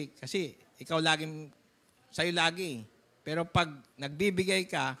capacity. Kasi ikaw laging, sa'yo lagi. Pero pag nagbibigay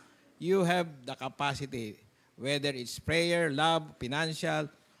ka, you have the capacity. Whether it's prayer, love,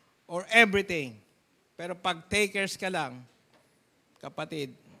 financial, or everything. Pero pag takers ka lang,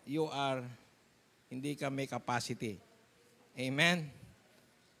 kapatid, hindi ka may capacity. Amen?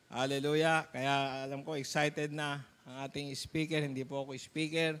 Hallelujah. Kaya alam ko, excited na ang ating speaker. Hindi po ako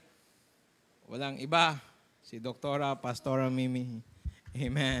speaker. Walang iba. Si Doktora, Pastora Mimi.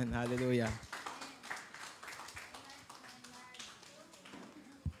 Amen. Hallelujah.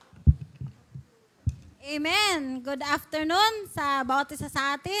 Amen. Good afternoon sa bawat isa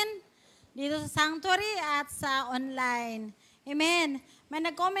sa atin dito sa sanctuary at sa online. Amen. May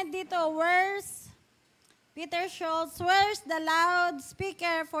nag-comment dito, where's Peter Schultz, where's the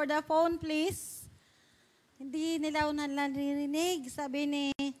loudspeaker for the phone, please? Hindi nila naririnig, sabi ni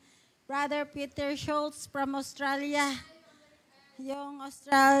Brother Peter Schultz from Australia. Yung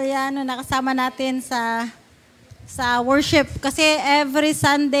Australiano nakasama natin sa worship. Kasi every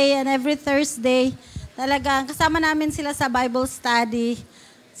Sunday and every Thursday, talagang kasama namin sila sa Bible study.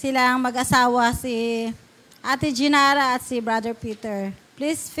 Silang mag-asawa, si Ate Ginara at si Brother Peter.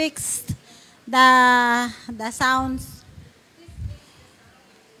 Please fix the sounds.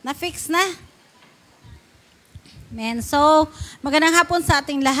 Na-fix na? Amen. So, magandang hapon sa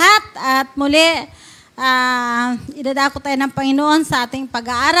ating lahat at muli, idadako tayo ng Panginoon sa ating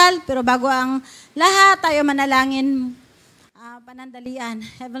pag-aaral. Pero bago ang lahat, tayo manalangin panandalian.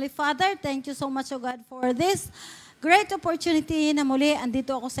 Heavenly Father, thank you so much, O God, for this great opportunity na muli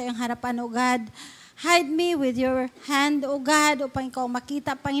andito ako sa iyong harapan, O God. Hide me with your hand, O God, upang ikaw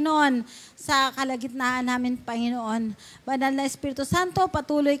makita, Panginoon, sa kalagitnaan namin, Panginoon. Banal na Espiritu Santo,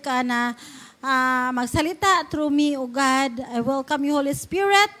 patuloy ka na magsalita through me, O God. I welcome you, Holy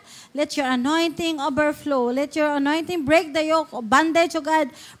Spirit. Let your anointing overflow. Let your anointing break the yoke of bondage, O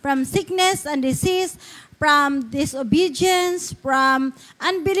God, from sickness and disease, from disobedience, from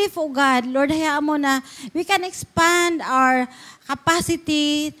unbelief, O God. Lord, hayaan mo na we can expand our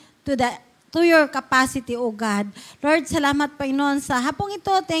capacity to your capacity, O God. Lord, salamat, Panginoon, sa hapong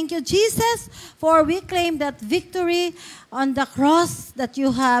ito. Thank you, Jesus, for we claim that victory on the cross that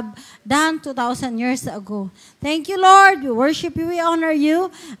you have done 2,000 years ago. Thank you, Lord. We worship you, we honor you,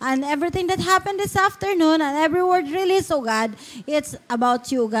 and everything that happened this afternoon and every word released, O God, it's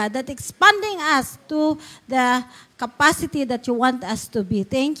about you, God, that expanding us to the capacity that you want us to be.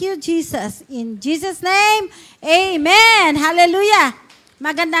 Thank you, Jesus. In Jesus' name, amen. Hallelujah.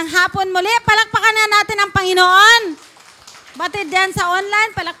 Magandang hapon muli. Palakpakan na natin ang Panginoon. Batid din sa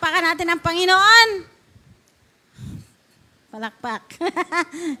online, palakpakan natin ang Panginoon. Palakpak.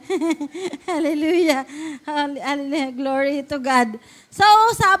 Hallelujah. Hallelujah. Glory to God. So,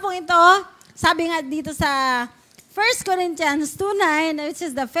 sa hapong ito, sabi nga dito sa 1 Corinthians 2:9, which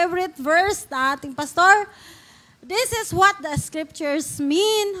is the favorite verse na ating pastor, this is what the scriptures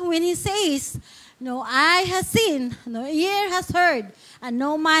mean when he says, no eye has seen, no ear has heard, and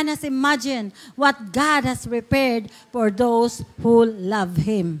no man has imagined what God has prepared for those who love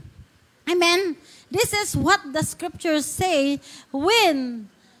Him. Amen. This is what the scriptures say when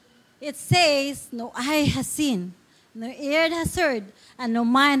it says, no eye has seen, no ear has heard, and no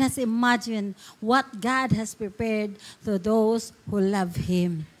mind has imagined what God has prepared to those who love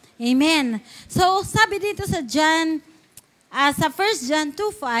Him. Amen. So, sabi dito sa sa 1 John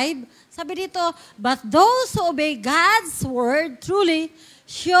 2:5, sabi dito, but those who obey God's word truly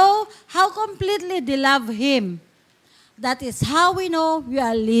show how completely they love Him. That is how we know we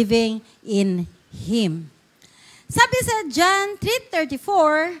are living in Him. Sabi sa John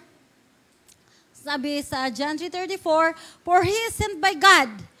 3:34, for He is sent by God.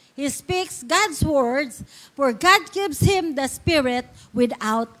 He speaks God's words, for God gives Him the Spirit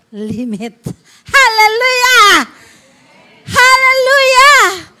without limit. Hallelujah!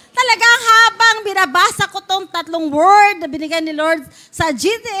 Hallelujah! Talagang habang binabasa ko tong tatlong word na binigay ni Lord sa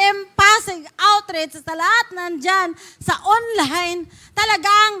GTM Pasig Outreach, sa lahat nandyan, sa online,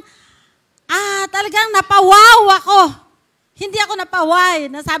 talagang napawaw ako. Hindi ako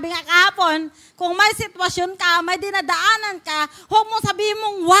napaway. Nasabi nga kahapon, kung may sitwasyon ka, may dinadaanan ka, huwag mo sabihin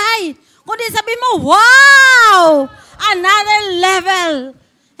mong why. Kundi sabihin mo, wow! Another level.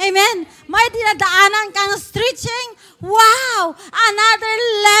 Amen? May dinadaanan kang stretching, wow! Another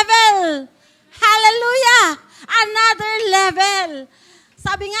level. Hallelujah! Another level.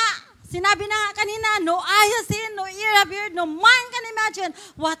 Sinabi na kanina, no eye has seen, no ear have heard, no mind can imagine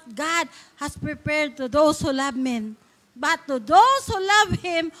what God has prepared to those who love Him. But to those who love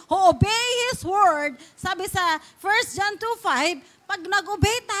Him, who obey His word, sabi sa 1 John 2:5, pag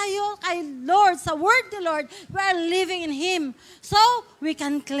nag-obey tayo kay Lord, sa word ni Lord, we are living in Him. So, we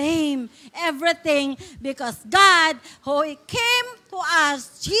can claim everything because God, who came to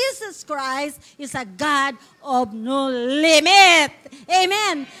us, Jesus Christ, is a God of no limit.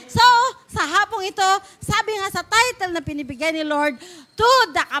 Amen. So, sa hapong ito, sabi nga sa title na pinibigay ni Lord, to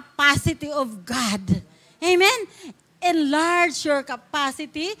the capacity of God. Amen. Enlarge your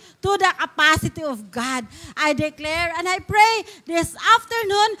capacity to the capacity of God. I declare and I pray this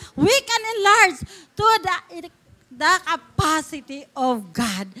afternoon, we can enlarge to the capacity of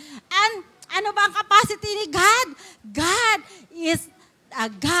God. And ano ba ang capacity ni God? God is a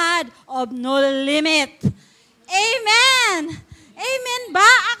God of no limit. Amen! Amen ba?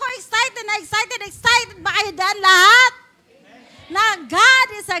 Ako excited ba kayo dyan lahat? Na God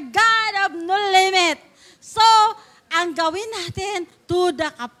is a God of no limit. So, ang gawin natin to the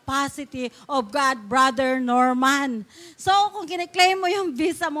capacity of God, Brother Norman. So, kung kiniklaim mo yung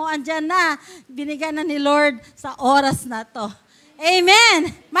visa mo, andyan na, binigyan na ni Lord sa oras na to.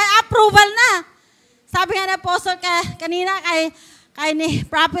 Amen! May approval na. Sabi nga na Apostle kanina kay ni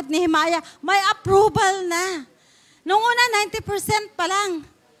Prophet Nehemiah, may approval na. Nung una, 90% pa lang.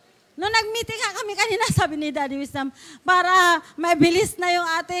 Nung nag-meeting kami kanina, sabi ni Daddy Wisdom, para mabilis na yung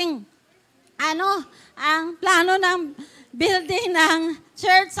ating ang plano ng building ng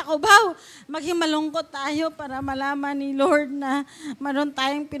church sa Cubao. Maging malungkot tayo para malaman ni Lord na meron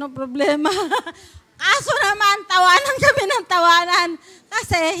tayong pinoproblema. Kaso naman, tawanan kami ng tawanan.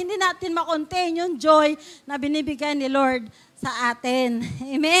 Kasi hindi natin makontain yung joy na binibigay ni Lord sa atin.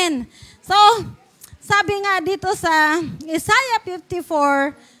 Amen. So, sabi nga dito sa Isaiah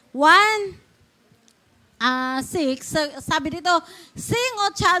 54:1, 6, sabi dito, sing,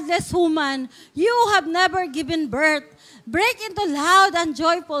 O childless woman, you have never given birth. Break into loud and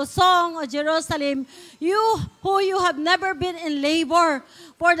joyful song, O Jerusalem, you have never been in labor.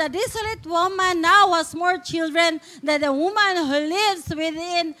 For the desolate woman now has more children than the woman who lives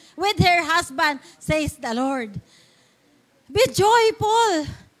with her husband, says the Lord. Be joyful.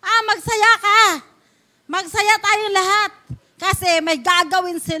 Magsaya ka. Magsaya tayo lahat. Kasi may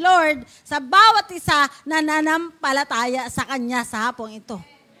gagawin si Lord sa bawat isa na nanampalataya sa Kanya sa hapong ito.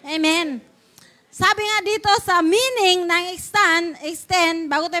 Amen. Sabi nga dito sa meaning ng extend,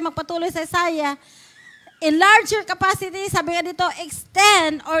 bago tayo magpatuloy sa Isaiah, enlarge your capacity, sabi nga dito,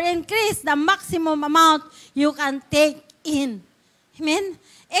 extend or increase the maximum amount you can take in. Amen?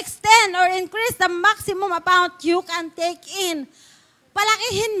 Extend or increase the maximum amount you can take in.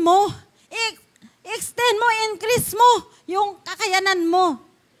 Palakihin mo. Extend mo, increase mo yung kakayanan mo.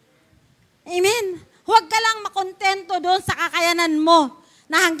 Amen? Huwag ka lang makontento doon sa kakayanan mo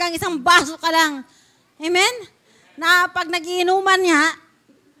na hanggang isang baso ka lang. Amen? Na pag nagiinuman niya,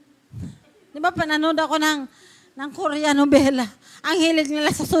 di ba pananood ako ng Korean novela, ang hilig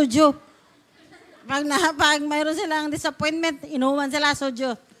nila sa soju. Pag mayroon silang disappointment, inuman sila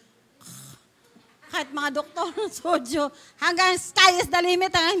soju. Kahit mga doktor ng soju, hanggang sky is the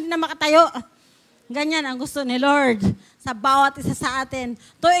limit, hanggang hindi na makatayo. Ganyan ang gusto ni Lord sa bawat isa sa atin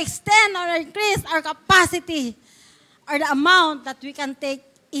to extend or increase our capacity or the amount that we can take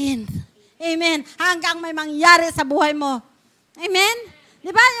in. Amen. Hanggang may mangyari sa buhay mo. Amen. Di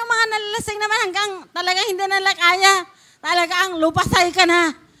ba? Yung mga nalalasing naman hanggang talagang hindi nila kaya. Talagang lupasay ka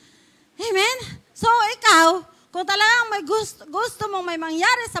na. Amen? So, ikaw, kung talagang may gusto mong may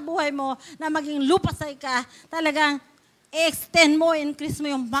mangyari sa buhay mo na maging lupasay ka, talagang extend mo, increase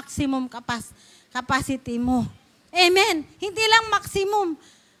mo yung maximum capacity mo. Amen? Hindi lang maximum,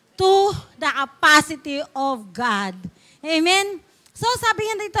 to the capacity of God. Amen? So sabi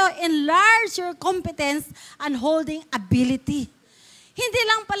nga dito, enlarge your competence and holding ability. Hindi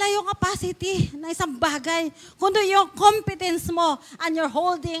lang pala yung capacity na isang bagay, kundi yung competence mo and your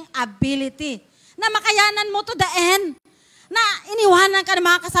holding ability. Na makayanan mo to the end. Na iniwanan ka ng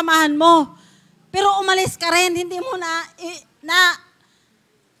mga kasamahan mo. Pero umalis ka rin, hindi mo na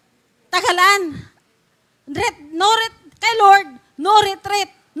tagalan. Kay Lord, no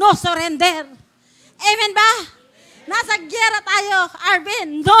retreat, no surrender. Amen ba? Nasa gyera tayo,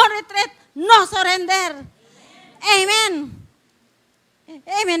 Arvin. No retreat, no surrender. Amen.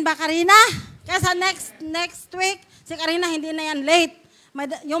 Amen ba, Karina? Kasi next week, si Karina hindi na yan late.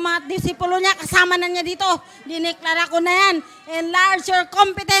 Yung mga disipulo niya, kasama na niya dito. Diniklara ko na yan. Enlarge your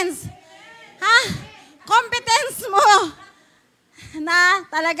competence. Ha? Competence mo. Na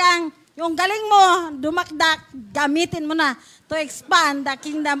talagang yung galing mo, dumakdak, gamitin mo na to expand the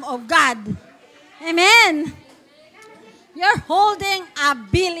kingdom of God. Amen. Your holding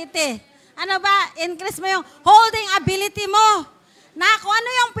ability. Ano ba? Increase mo yung holding ability mo. Na kung ano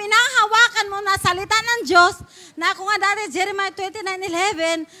yung pinahawakan mo na salita ng Diyos, na kung nga dati Jeremiah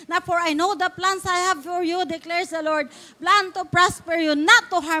 29:11, na for I know the plans I have for you, declares the Lord, plan to prosper you, not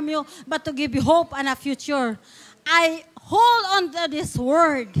to harm you, but to give you hope and a future. I hold on to this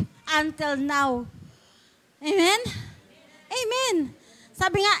word until now. Amen? Amen.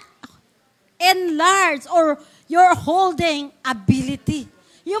 Sabi nga, enlarge or your holding ability.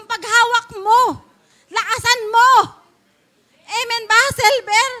 Yung paghawak mo, lakasan mo. Amen ba,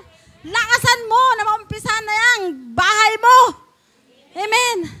 Silver? Lakasan mo na maumpisa na yung bahay mo.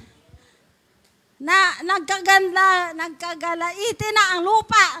 Amen. Na nagkagalaiti na ang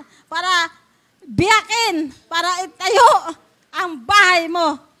lupa para biyakin, para itayo ang bahay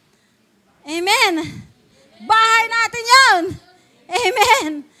mo. Amen. Bahay natin yun.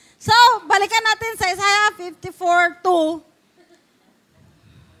 Amen. So, balikan natin sa Isaiah 54:2.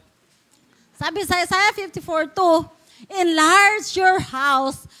 Sabi sa Isaiah 54:2, enlarge your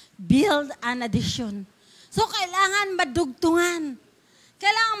house, build an addition. So, kailangan madugtungan.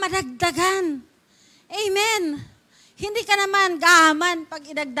 Kailangan madagdagan. Amen. Hindi ka naman gahaman pag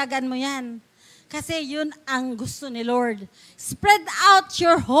idagdagan mo yan. Kasi yun ang gusto ni Lord. Spread out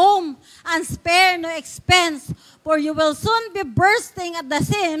your home and spare no expense, for you will soon be bursting at the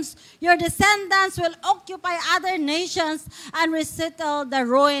seams. Your descendants will occupy other nations and resettle the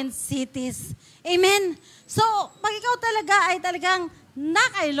ruined cities. Amen. So, pag ikaw talaga ay talagang na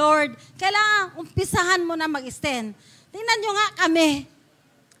kay Lord, kailangan umpisahan mo na mag-extend. Tingnan nyo nga kami.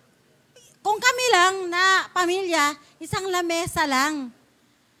 Kung kami lang na pamilya, isang lamesa lang.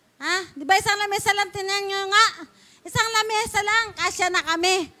 Ha? Di ba isang lamesa lang, tingnan nyo nga. Isang lamesa lang, kasya na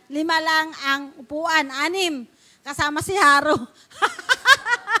kami. 5 lang ang upuan, 6. Kasama si Haro.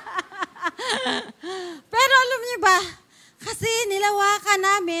 Pero alam niyo ba, kasi nilawakan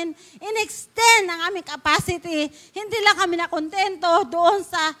namin, in-extend ang aming capacity. Hindi lang kami nakontento doon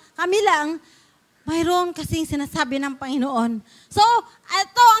sa kami lang. Mayroon kasing sinasabi ng Panginoon. So,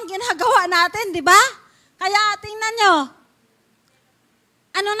 ito ang ginagawa natin, di ba? Kaya tingnan nyo.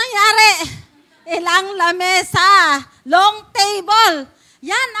 Ano nangyari? Ilang lamesa, long table.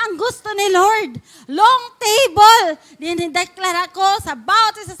 Yan ang gusto ni Lord. Long table. Dinideklara ko sa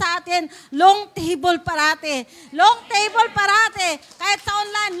bawat isa sa atin, long table parate. Long table parate. Kahit sa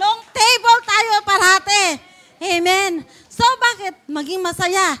online, long table tayo parate. Amen. So, bakit? Maging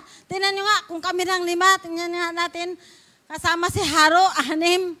masaya. Tingnan nyo nga, kung kami ng 5, tingnan nga natin, kasama si Haro,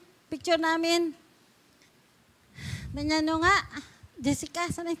 6, picture namin. Tingnan nyo nga, Jessica,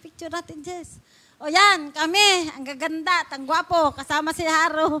 saan yung picture natin, Jess? O yan, kami, ang gaganda, ang gwapo, kasama si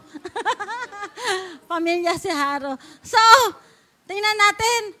Haro. Pamilya si Haro. So, tingnan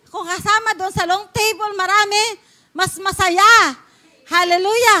natin, kung kasama doon sa long table, marami, mas masaya.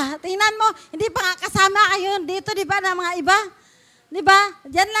 Hallelujah. Tingnan mo, hindi pa nga kasama kayo dito, di ba, ng mga iba? Di ba?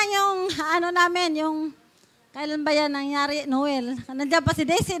 Diyan lang yung, namin, yung, kailan ba yan nangyari, Noel? Nandiyan pa si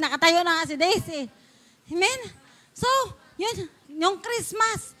Daisy, nakatayo na nga si Daisy. Amen? So, yun, yung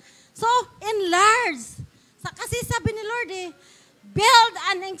Christmas. So, enlarge. Kasi sabi ni Lord build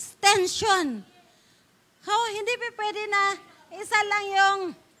an extension. Hindi pa pwede na isa lang yung,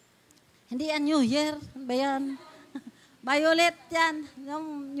 hindi yan New Year. Ano ba yan? Violet yan.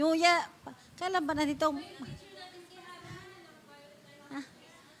 Yung New Year. Kailan ba na dito?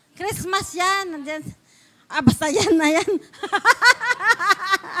 Christmas yan. Nandyan. Basta yan na yan.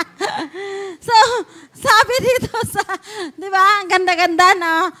 So, sabi dito sa, di ba, ang ganda-ganda,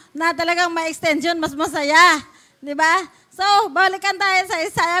 no? Na talagang may extension, mas masaya. Di ba? So, balikan tayo sa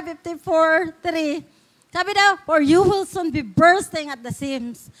Isaiah 54:3. Sabi daw, for you will soon be bursting at the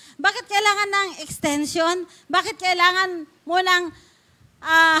seams. Bakit kailangan ng extension? Bakit kailangan mo ng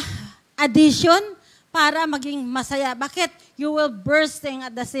addition para maging masaya? Bakit? You will bursting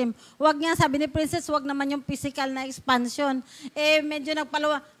at the seam. Huwag niya, sabi ni Princess, huwag naman yung physical na expansion.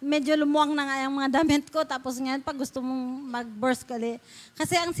 Medyo lumuwang na nga yung mga damit ko, tapos ngayon pag gusto mong mag-burst kali.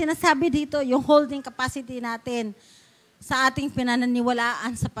 Kasi ang sinasabi dito, yung holding capacity natin sa ating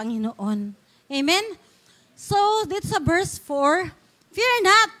pinananiwalaan sa Panginoon. Amen? So, this is verse 4. Fear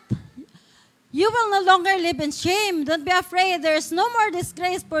not. You will no longer live in shame. Don't be afraid. There is no more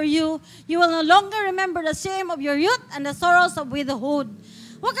disgrace for you. You will no longer remember the shame of your youth and the sorrows of widowhood.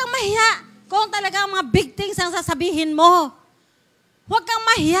 Huwag kang mahiya kung talagang mga big things ang sasabihin mo. Huwag kang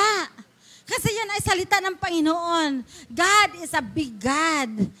mahiya. Kasi yan ay salita ng Panginoon. God is a big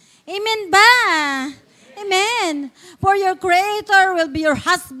God. Amen ba? Amen. For your Creator will be your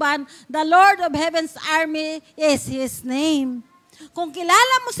husband. The Lord of Heaven's army is His name. Kung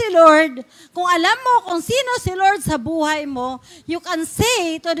kilala mo si Lord, kung alam mo kung sino si Lord sa buhay mo, you can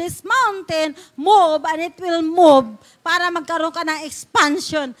say to this mountain, move, and it will move para magkaroon ka ng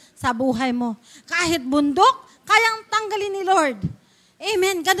expansion sa buhay mo. Kahit bundok, kayang tanggalin ni Lord.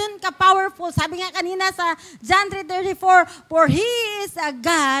 Amen. Ganun ka-powerful. Sabi nga kanina sa John 3:34, for He is a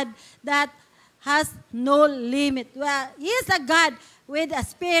God that has no limit. Well, He is a God with a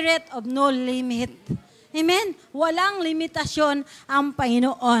spirit of no limit. Amen? Walang limitasyon ang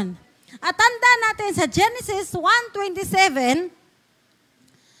Panginoon. At tanda natin sa Genesis 1:27,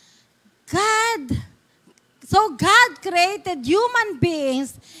 God created human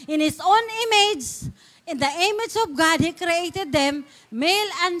beings in His own image. In the image of God, He created them.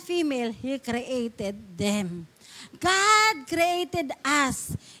 Male and female, He created them. God created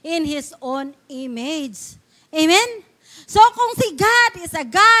us in His own image. Amen? So kung si God is a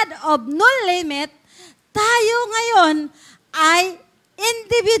God of no limit, tayo ngayon ay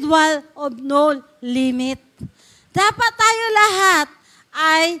individual of no limit. Dapat tayo lahat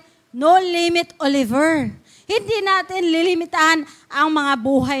ay no limit Oliver. Hindi natin lilimitahan ang mga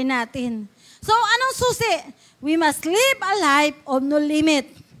buhay natin. So anong susi? We must live a life of no limit.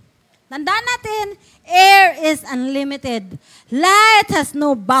 Tandaan natin, air is unlimited. Light has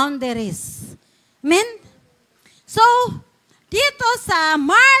no boundaries. Amen? So, dito sa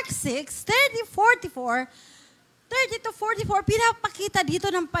Mark 6:30-44, pinapakita dito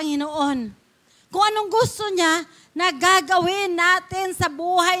ng Panginoon kung anong gusto niya na gagawin natin sa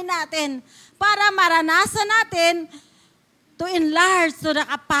buhay natin para maranasan natin to enlarge to the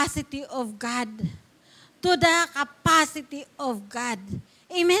capacity of God. To the capacity of God.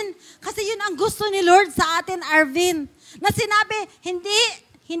 Amen? Kasi yun ang gusto ni Lord sa atin, Arvin. Na sinabi,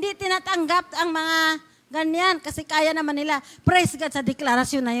 hindi tinatanggap ang mga ganyan kasi kaya naman nila. Praise God sa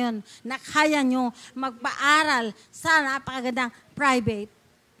deklarasyon na yun na kaya nyo magpaaral sa napakagandang private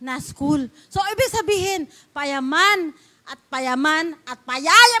na school. So, ibig sabihin, payaman at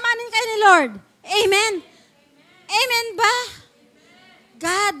payayamanin kayo ni Lord. Amen? Amen ba?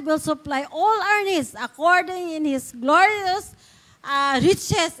 God will supply all our needs according in His glorious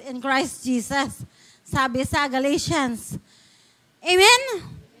riches in Christ Jesus. Sabi sa Galatians. Amen?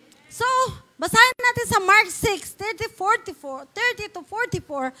 So, basahin natin sa Mark 6:30-44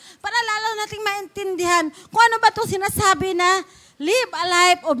 para lalo nating maintindihan kung ano ba itong sinasabi na live a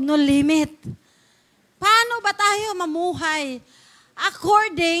life of no limit. Paano ba tayo mamuhay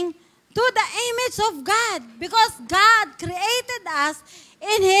according to the image of God? Because God created us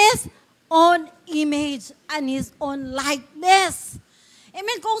in His own image and His own likeness.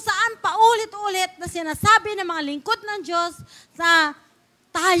 Amen. Kung saan paulit-ulit na sinasabi ng mga lingkod ng Diyos na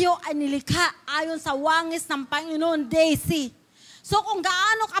tayo ay nilikha ayon sa wangis ng Panginoon, Daisy. So kung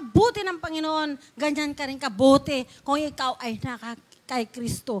gaano kabuti ng Panginoon, ganyan ka rin kabuti kung ikaw ay kay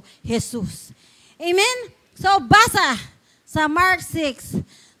Kristo Jesus. Amen? So basa sa Mark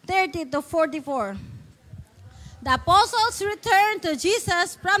 6:30-44. The apostles returned to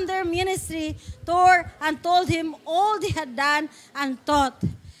Jesus from their ministry tour and told Him all they had done and taught.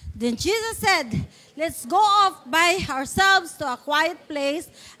 Then Jesus said, let's go off by ourselves to a quiet place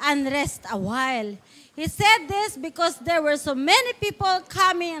and rest a while. He said this because there were so many people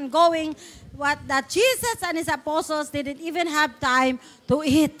coming and going that Jesus and His apostles didn't even have time to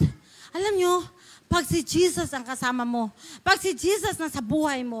eat. Alam nyo, pag si Jesus ang kasama mo, pag si Jesus nasa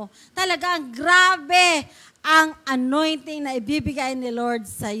buhay mo, talagang grabe ang anointing na ibibigay ni Lord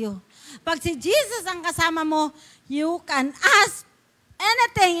sa'yo. Pag si Jesus ang kasama mo, you can ask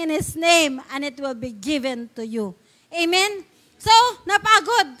anything in His name and it will be given to you. Amen? So,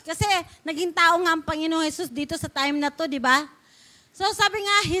 napagod kasi naging tao nga ang Panginoong Jesus dito sa time na to, di ba? So sabi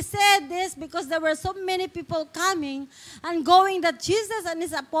nga, He said this because there were so many people coming and going that Jesus and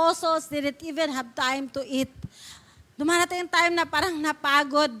His apostles didn't even have time to eat. Dumarating yung time na parang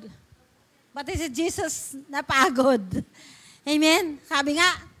napagod. Pati si Jesus napagod. Amen? Sabi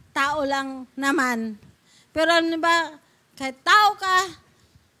nga, tao lang naman. Pero ano ba, kahit tao ka,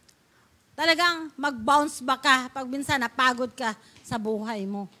 talagang mag-bounce back ka pag minsan napagod ka sa buhay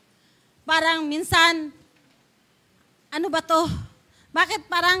mo. Parang minsan, ano ba to?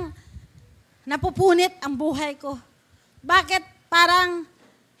 Bakit parang napupunit ang buhay ko? Bakit parang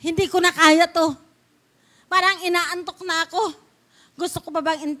hindi ko na kaya to? Parang inaantok na ako. Gusto ko ba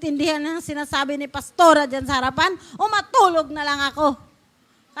bang intindihan ang sinasabi ni Pastora dyan sa harapan? O matulog na lang ako?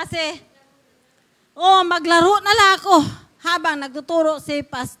 Kasi, maglaro na lang ako habang nagtuturo si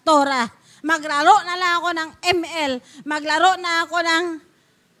Pastora. Maglaro na lang ako ng ML. Maglaro na ako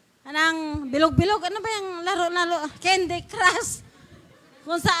ng bilog-bilog. Ano ba yung laro? Candy Crush.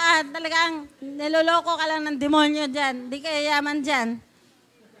 Kung saan talagang niloloko ka lang ng demonyo dyan. Di kaya yaman dyan.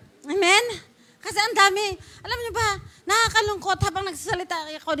 Amen? Kasi ang dami, alam niyo ba, nakakalungkot habang nagsasalita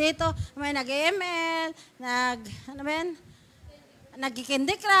ako dito. May nag-ML,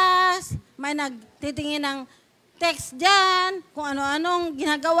 nag-Candy Crush, may nagtitingin ng text dyan, kung ano-anong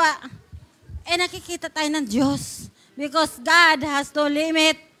ginagawa. Nakikita tayo ng Diyos. Because God has no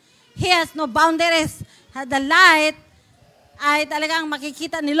limit. He has no boundaries. The light ay talagang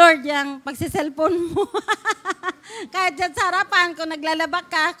makikita ni Lord yung pagsiselfone mo. Kahit dyan sa harapan, kung naglalabak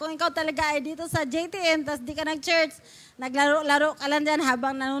ka, kung ikaw talaga ay dito sa JTM, tapos di ka nag-church, naglaro-laro ka lang dyan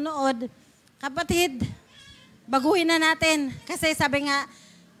habang nanonood. Kapatid, baguhin na natin. Kasi sabi nga,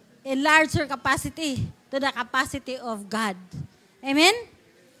 enlarge your capacity to the capacity of God. Amen?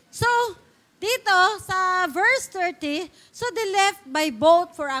 So, dito sa verse 30, so they left by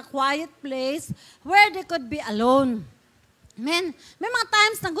boat for a quiet place where they could be alone. Amen? May mga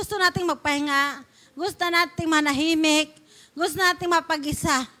times na gusto nating magpahinga, gusto nating manahimik, gusto nating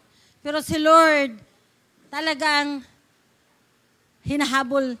mapag-isa. Pero si Lord talagang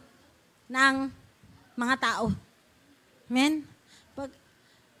hinahabol ng mga tao. Amen?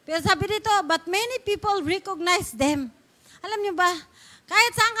 Pero sabi dito, but many people recognize them. Alam niyo ba,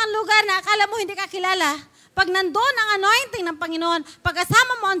 kahit saan kang lugar na akala mo hindi ka kilala, pag nandun ang anointing ng Panginoon,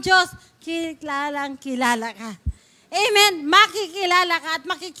 pagkasama mo ang Diyos, kilala ka. Amen. Makikilala ka at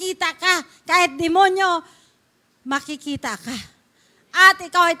makikita ka. Kahit demonyo, makikita ka. At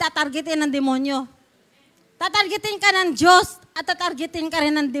ikaw ay tatargetin ng demonyo. Tatargetin ka ng Diyos at tatargetin ka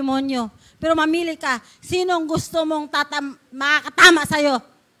rin ng demonyo. Pero mamili ka, sinong gusto mong makakatama sa'yo?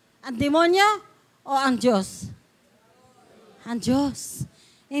 Ang demonyo o ang Diyos? Ang Diyos.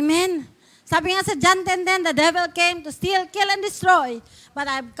 Amen. Sabi nga sa John 10:10, the devil came to steal, kill, and destroy.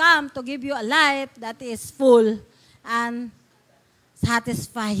 But I've come to give you a life that is full and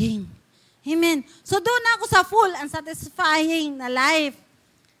satisfying. Amen. So doon ako sa full and satisfying na life.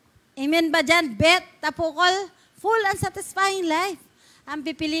 Amen ba dyan? Bet, tapukol, full and satisfying life ang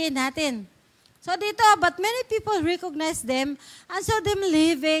pipiliin natin. So dito, but many people recognize them and saw them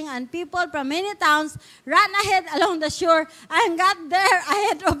leaving, and people from many towns ran ahead along the shore and got there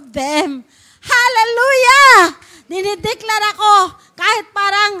ahead of them. Hallelujah! Dinideklara ko, kahit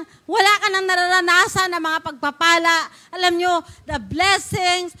parang wala ka nang nararanasan na mga pagpapala, alam nyo, the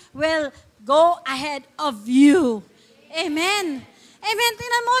blessings will go ahead of you. Amen. Amen.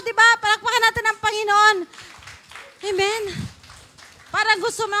 Tingnan mo, di ba? Palakpakan natin ang Panginoon. Amen. Parang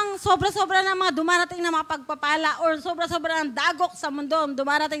gusto mong sobra-sobra ng mga dumarating na mga pagpapala or sobra-sobra ng dagok sa mundo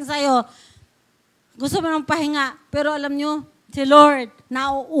dumarating sa'yo. Gusto mo ng pahinga. Pero alam nyo, si Lord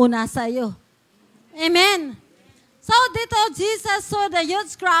nauuna sa'yo. Amen. So dito, Jesus saw the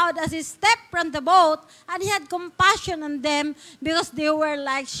huge crowd as he stepped from the boat, and he had compassion on them because they were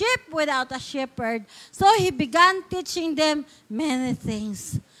like sheep without a shepherd. So he began teaching them many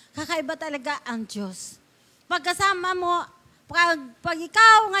things. Kakaiba talaga ang Diyos. Pagkasama mo, pag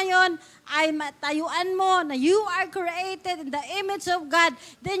ikaw ngayon ay matayuan mo na you are created in the image of God,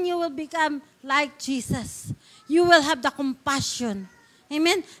 then you will become like Jesus. You will have the compassion.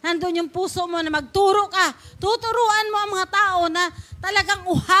 Amen? Nandun yung puso mo na magturo ka. Tuturuan mo ang mga tao na talagang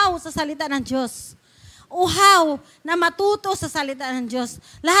uhaw sa salita ng Diyos. Uhaw na matuto sa salita ng Diyos.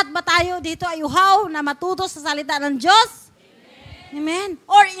 Lahat ba tayo dito ay uhaw na matuto sa salita ng Diyos? Amen?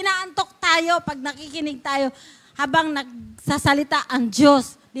 Or inaantok tayo pag nakikinig tayo habang nagsasalita ang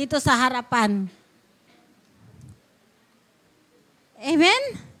Diyos dito sa harapan.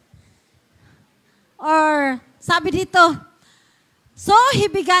 Amen? Or sabi dito, so He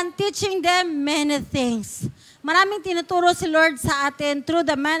began teaching them many things. Maraming tinuturo si Lord sa atin through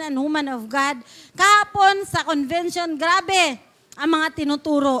the man and woman of God. Kahapon sa convention, grabe ang mga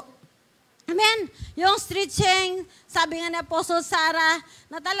tinuturo. Amen? Yung stretching, sabi nga ni Apostle Sarah,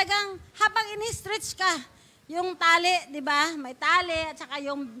 na talagang habang ini-stretch ka, yung tali, di ba? May tali, at saka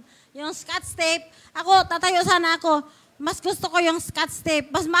yung scotch tape. Ako, tatayo sana ako. Mas gusto ko yung scotch tape.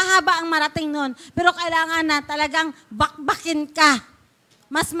 Mas mahaba ang marating nun. Pero kailangan na talagang bakbakin ka.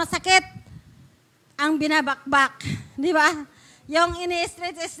 Mas masakit ang binabakbak. Di ba? Yung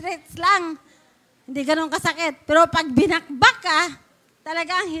ini-stretch lang. Hindi ganun kasakit. Pero pag binakbak ka,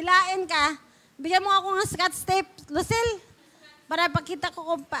 talagang hilain ka, bigyan mo ako ng scotch tape, Lucille, para pakita ko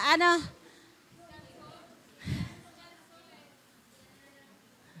kung paano.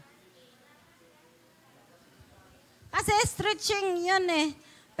 Kasi stretching yun eh.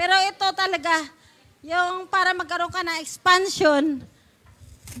 Pero ito talaga, yung para magkaroon ka ng expansion,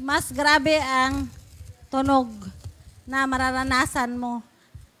 mas grabe ang tunog na mararanasan mo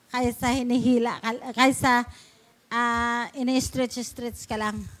kaysa hinihila, kaysa ini-stretch ka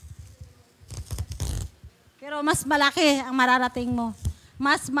lang. Pero mas malaki ang mararating mo.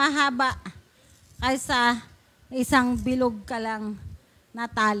 Mas mahaba kaysa isang bilog ka lang na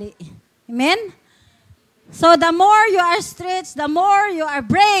tali. Amen? So the more you are stretched, the more you are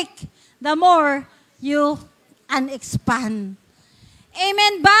break, the more you expand.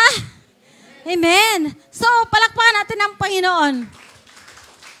 Amen ba? Amen. So palakpakan natin ang Panginoon.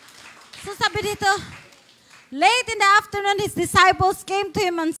 So sabi dito, late in the afternoon, His disciples came to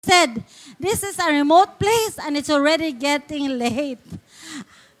Him and said, this is a remote place and it's already getting late.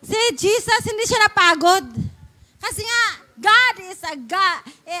 See, Jesus, hindi siya napagod. Kasi nga, God is a God,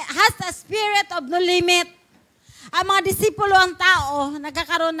 has a spirit of no limit. Ang mga disipulo ang tao,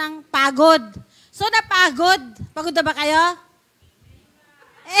 nagkakaroon ng pagod. So, napagod. Pagod na ba kayo?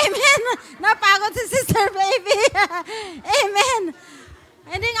 Amen. Napagod si Sister Baby. Amen.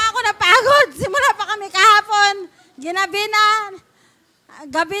 Hindi nga ako napagod. Simula pa kami kahapon.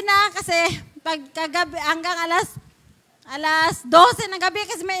 Gabi na kasi pagkagabi hanggang alas 12 ng gabi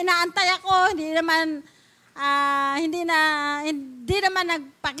kasi may inaantay ako. Hindi naman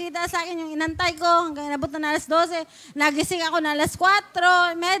nagpakita sa akin yung inantay ko hanggang inabot na alas 12. Nagising ako na alas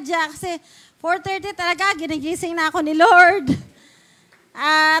 4:30 kasi 4:30 talaga ginigising na ako ni Lord.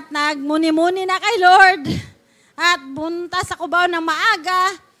 At nagmuni-muni na kay Lord. At bunta sa Cubao ng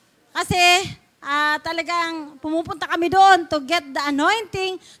maaga kasi talagang pumupunta kami doon to get the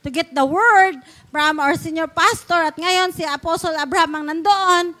anointing, to get the word from our senior pastor. At ngayon si Apostle Abraham ang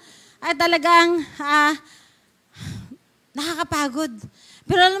nandoon ay talagang nakakapagod.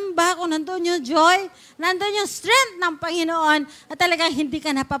 Pero alam ba kung nandun yung joy, nandun yung strength ng Panginoon at talagang hindi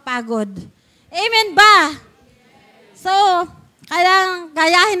ka napapagod. Amen ba? So, kaya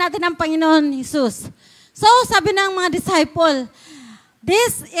gayahin natin ang Panginoon Jesus. So, sabi ng mga disciple,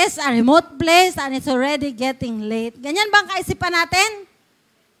 this is a remote place and it's already getting late. Ganyan ba ang kaisipan natin?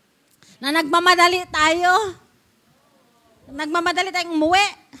 Na nagmamadali tayo? Nagmamadali tayong umuwi?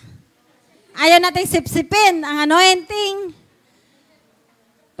 Ayaw nating sipsipin ang anointing.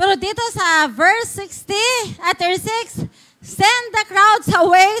 Pero dito sa verse 36, send the crowds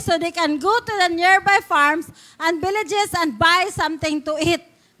away so they can go to the nearby farms and villages and buy something to eat.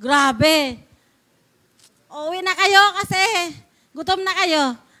 Grabe. Uwi na kayo kasi gutom na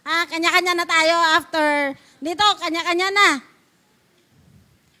kayo. Kanya-kanya na tayo after dito, kanya-kanya na.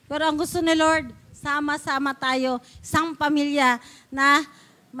 Pero ang gusto ni Lord, sama-sama tayo, isang pamilya na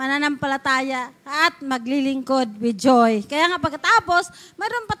mananampalataya at maglilingkod with joy. Kaya nga pagkatapos,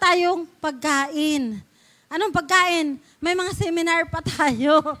 mayroon pa tayong pagkain. Anong pagkain? May mga seminar pa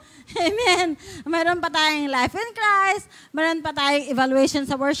tayo. Amen. Mayroon pa tayong Life in Christ. Mayroon pa tayong evaluation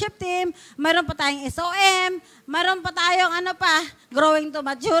sa worship team. Mayroon pa tayong SOM. Mayroon pa tayong growing to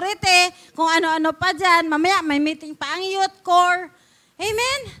maturity. Kung ano-ano pa dyan. Mamaya may meeting pa ang youth core.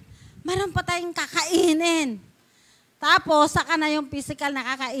 Amen. Mayroon pa tayong kakainin. Tapos, saka na yung physical na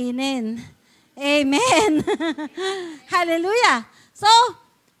kakainin. Amen. Hallelujah. So,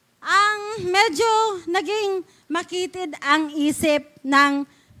 ang medyo naging makitid ang isip ng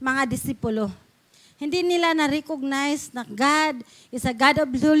mga disipulo. Hindi nila na-recognize na God is a God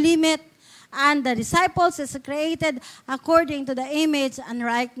of no limit and the disciples is created according to the image and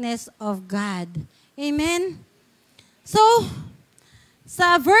likeness of God. Amen? So,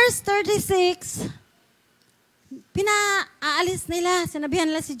 sa verse 36, pinaalis nila, sinabihan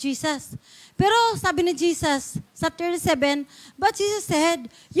nila si Jesus. Pero sabi ni Jesus sa 37, but Jesus said,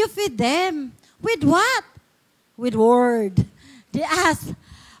 you feed them. With what? With word. They asked,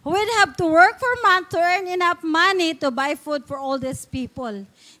 we'd have to work for a month to earn enough money to buy food for all these people.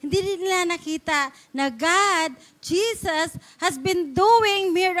 Hindi nila nakita na God, Jesus, has been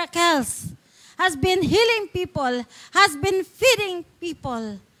doing miracles, has been healing people, has been feeding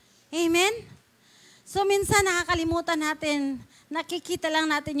people. Amen? So minsan nakakalimutan natin, nakikita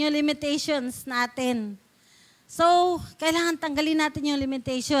lang natin yung limitations natin. So, kailangan tanggalin natin yung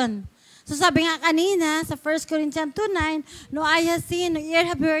limitation. So sabi nga kanina sa 1 Corinthians 2:9, no eye has seen, no ear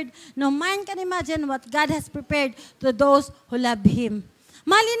have heard, no mind can imagine what God has prepared to those who love Him.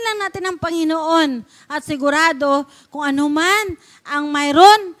 Malin lang natin ang Panginoon at sigurado kung ano man ang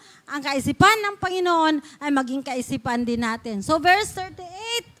mayroon, ang kaisipan ng Panginoon ay maging kaisipan din natin. So verse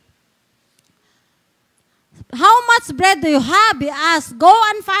 38, how much bread do you have? He asked. Go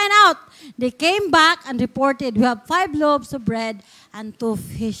and find out. They came back and reported, we have 5 loaves of bread and 2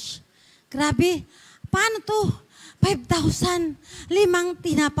 fish. Grabe, paano to? 5,000, 5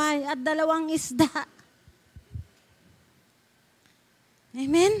 tinapay at 2 isda.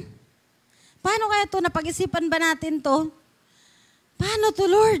 Amen? Paano kaya to? Napag-isipan ba natin to? Paano to,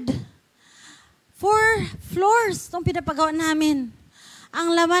 Lord? 4 floors itong pinapagawa namin.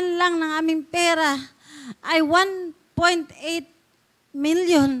 Ang laman lang ng aming pera ay 1.8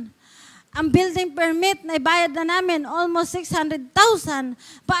 million. Ang building permit na ibayad na namin, almost 600,000.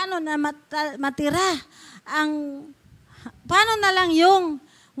 Paano na matira? Paano na lang yung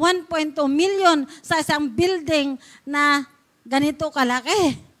 1.2 million sa isang building na ganito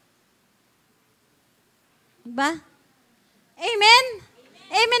kalaki? Diba? Amen?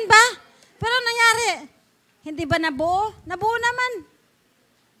 Amen ba? Pero nangyari, hindi ba nabuo? Nabuo naman.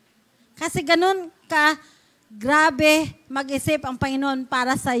 Kasi ganun ka, grabe mag-isip ang Panginoon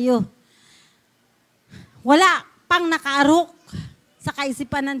para sa iyo. Wala pang nakaarok sa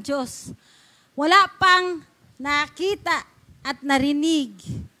kaisipan ng Diyos. Wala pang nakita at narinig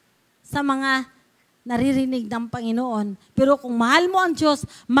sa mga naririnig ng Panginoon. Pero kung mahal mo ang Diyos,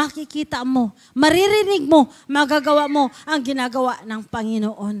 makikita mo, maririnig mo, magagawa mo ang ginagawa ng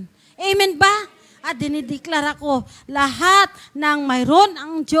Panginoon. Amen ba? At dinideklara ko, lahat ng mayroon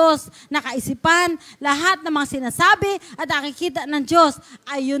ang Diyos na kaisipan, lahat ng mga sinasabi at nakikita ng Diyos,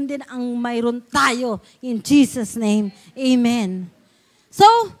 ay yun din ang mayroon tayo. In Jesus' name, amen. So,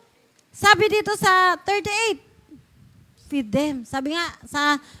 sabi dito sa 38, feed them. Sabi nga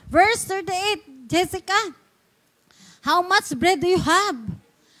sa verse 38, Jessica, how much bread do you have?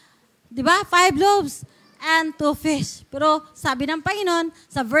 Diba? 5 loaves and 2 fish. Pero sabi ng Panginoon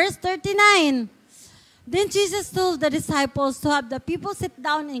sa verse 39, then Jesus told the disciples to have the people sit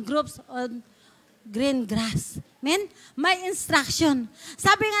down in groups on green grass. Amen? May instruction.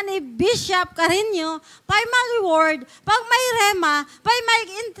 Sabi nga ni Bishop Carino, pag may reward, pag may rema, pag may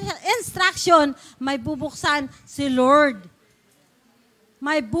instruction, may bubuksan si Lord.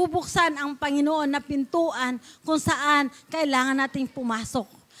 May bubuksan ang Panginoon na pintuan kung saan kailangan nating pumasok.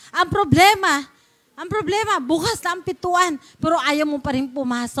 Ang problema, bukas na ang pintuan, pero ayaw mo pa rin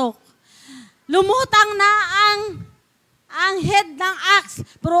pumasok. Lumutang na ang head ng axe,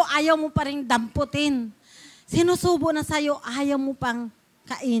 pero ayaw mo pa rin damputin. Sinusubo na sa'yo, ayaw mo pang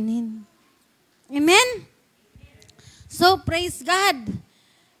kainin. Amen? So, praise God.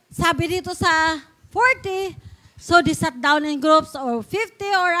 Sabi dito sa 40, so they sat down in groups or 50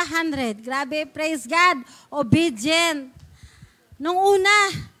 or 100. Grabe, praise God. Obedient. Nung una,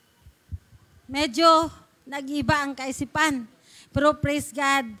 medyo nag-iba ang kaisipan. Pero praise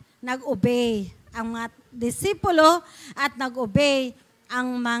God, nag-obey ang mga disipulo at nag-obey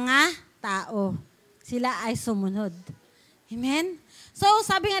ang mga tao. Sila ay sumunod. Amen? So,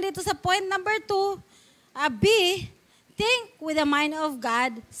 sabi nga dito sa point number 2, B, think with the mind of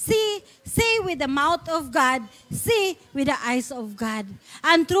God. C, say with the mouth of God. C, with the eyes of God.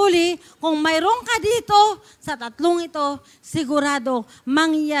 And truly, kung mayroon ka dito sa tatlong ito, sigurado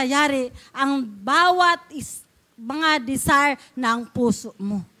mangyayari ang bawat mga desire ng puso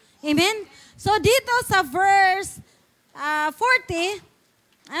mo. Amen? So dito sa verse 40,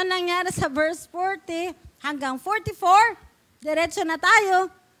 ano nangyari sa verse 40 hanggang 44, diretso na tayo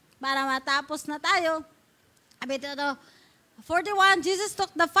para matapos na tayo. Sabi dito, 41, Jesus took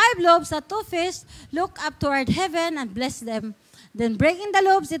the 5 loaves and 2 fish, looked up toward heaven and blessed them. Then breaking the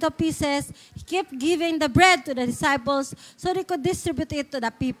loaves into pieces, He kept giving the bread to the disciples so they could distribute it to the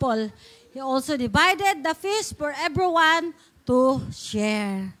people. He also divided the fish for everyone to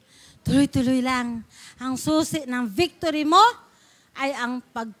share. Tuloy-tuloy lang. Ang susi ng victory mo ay ang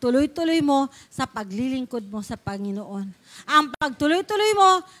pagtuloy-tuloy mo sa paglilingkod mo sa Panginoon. Ang pagtuloy-tuloy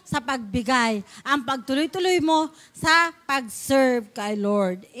mo sa pagbigay. Ang pagtuloy-tuloy mo sa pag-serve kay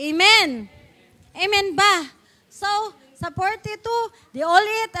Lord. Amen? Amen ba? So, Sa 42, they all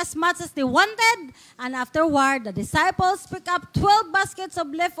ate as much as they wanted, and afterward, the disciples picked up 12 baskets of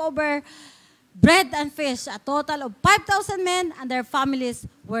leftover bread and fish, a total of 5,000 men, and their families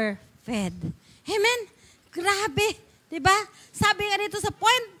were fed. Amen? Grabe. Diba? Sabi nga dito sa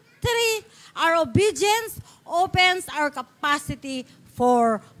point 3, our obedience opens our capacity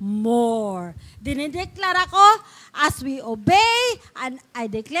for more. Dinideklara ko, as we obey, and I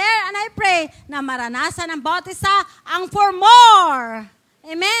declare and I pray na maranasan ng bawat isa ang for more.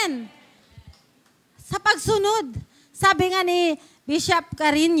 Amen. Sa pagsunod, sabi nga ni Bishop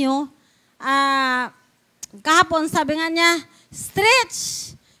Carino, kahapon sabi nga niya,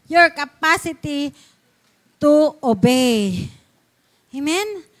 stretch your capacity to obey.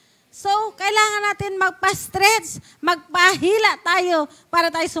 Amen? So, kailangan natin magpa-stretch, magpahila tayo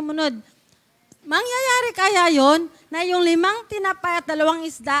para tayo sumunod. Mangyayari kaya yon na yung 5 tinapay at 2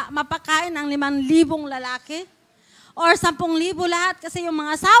 isda mapakain ng 5,000 lalaki? Or 10,000 lahat kasi yung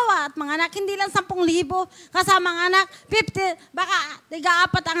mga asawa at mga anak, hindi lang 10,000 kasama ang anak, 50, baka 4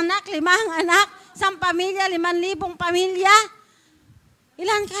 ang anak, 5 ang anak, isang pamilya, 5,000 pamilya.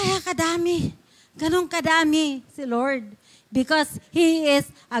 Ilan kaya kadami? Ganong kadami si Lord. Because He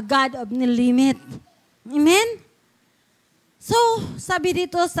is a God of no limit. Amen? So, sabi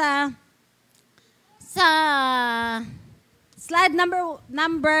dito sa slide number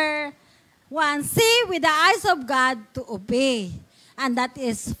 1, see with the eyes of God to obey. And that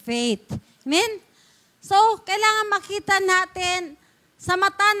is faith. Amen? So, kailangan makita natin sa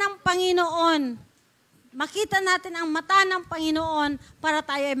mata ng Panginoon. Makita natin ang mata ng Panginoon para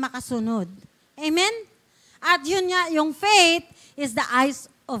tayo ay makasunod. Amen? At yun nga, yung faith is the eyes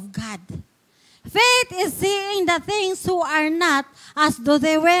of God. Faith is seeing the things who are not as though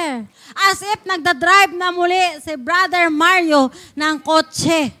they were. As if nagdadrive na muli si Brother Mario ng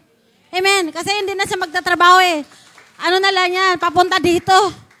kotse. Amen? Kasi hindi na siya magtatrabaho eh. Ano na lang yan, papunta dito.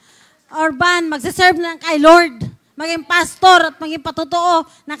 Urban, magsiserve na kay Lord. Maging pastor at maging patotoo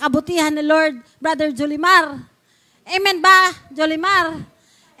ng kabutihan ni Lord, Brother Jolimar. Amen ba, Jolimar?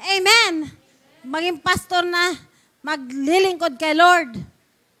 Amen. Maging pastor na maglilingkod kay Lord.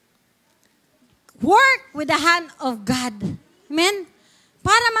 Work with the hand of God. Amen?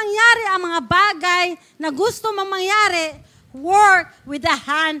 Para mangyari ang mga bagay na gusto mong mangyari, work with the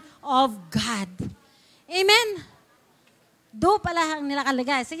hand of God. Amen? Do pala ang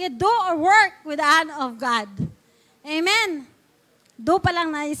nilakalagay. Sige, do or work with the hand of God. Amen? Do pa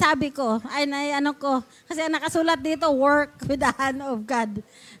lang na isabi ko. Ay, na ko. Kasi nakasulat dito, work with the hand of God.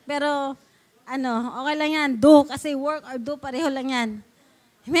 Pero, okay lang yan. Do, kasi work or do, pareho lang yan.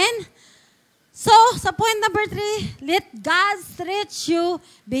 Amen? So, sa point number 3, let God stretch you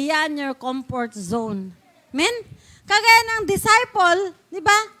beyond your comfort zone. Amen? Kagaya ng disciple, di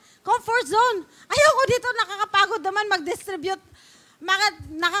ba? Comfort zone. Ayoko dito, nakakapagod naman mag-distribute.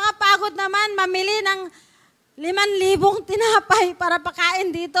 Nakakapagod naman mamili ng 5,000 tinapay para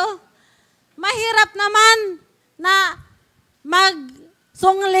pakain dito. Mahirap naman na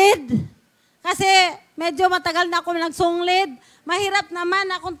mag-sunglid. Kasi medyo matagal na ako nagsunglid. Mahirap naman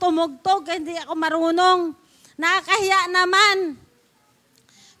akong tumugtog, hindi ako marunong. Nakakahiya naman.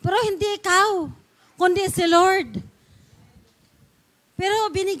 Pero hindi ikaw, kundi si Lord. Pero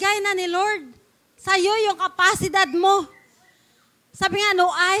binigay na ni Lord sa'yo yung kapasidad mo. Sabi nga, no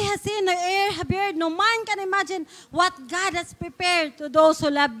eye has seen, no ear have heard, no mind can imagine what God has prepared to those who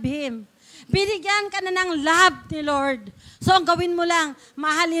love Him. Binigyan ka na ng love ni Lord. So ang gawin mo lang,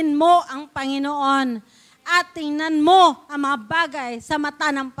 mahalin mo ang Panginoon at tingnan mo ang mga bagay sa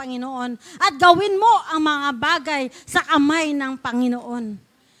mata ng Panginoon at gawin mo ang mga bagay sa kamay ng Panginoon.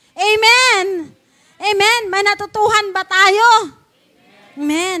 Amen! Amen! May natutuhan ba tayo?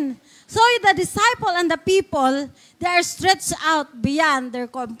 Amen! So the disciple and the people, they are stretched out beyond their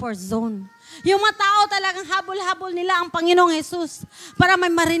comfort zone. Yung mga tao talagang habol-habol nila ang Panginoong Jesus para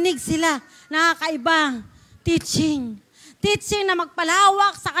may marinig sila na kakaibang teaching. Teaching na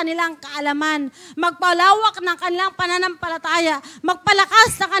magpalawak sa kanilang kaalaman, magpalawak ng kanilang pananampalataya,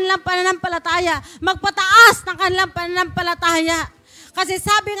 magpalakas ng kanilang pananampalataya, magpataas ng kanilang pananampalataya. Kasi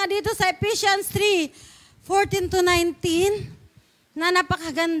sabi nga dito sa Ephesians 3:14-19, na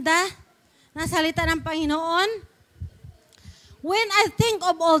napakaganda na salita ng Panginoon. When I think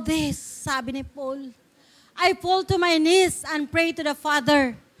of all this, sabi ni Paul, I fall to my knees and pray to the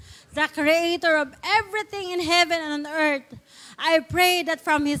Father, the Creator of everything in heaven and on earth. I pray that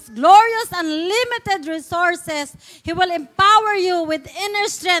from His glorious unlimited resources, He will empower you with inner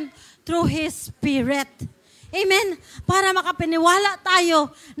strength through His Spirit. Amen? Para makapiniwala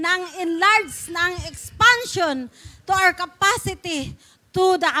tayo ng enlarge, ng expansion to our capacity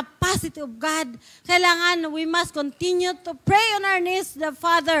to the capacity of God. Kailangan we must continue to pray on our knees to the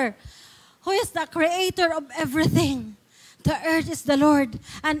Father, who is the creator of everything. The earth is the Lord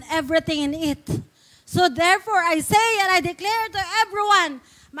and everything in it. So therefore, I say and I declare to everyone,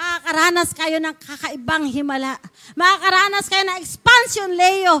 makakaranas kayo ng kakaibang himala. Makakaranas kayo ng expansion,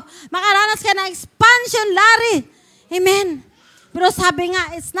 Leo. Makakaranas kayo ng expansion, Larry. Amen. Pero sabi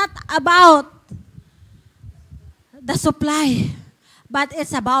nga, it's not about the supply, but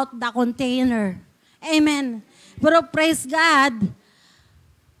it's about the container. Amen. Pero praise God,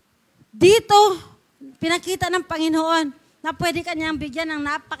 dito, pinakita ng Panginoon na pwede kanyang bigyan ng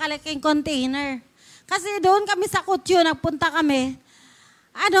napakalaking container. Kasi doon kami sa Kutyo, nagpunta kami,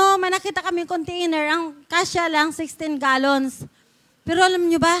 may nakita kami container, ang kasya lang 16 gallons. Pero alam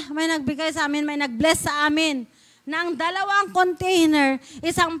nyo ba, may nagbigay sa amin, may nag-bless sa amin ng 2 container,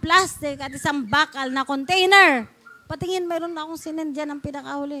 isang plastic at isang bakal na container. Patingin, mayroon na akong sinendyan ng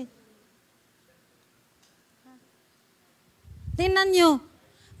pinakahuli. Tingnan nyo,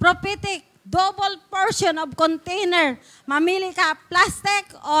 prophetic, double portion of container. Mamili ka,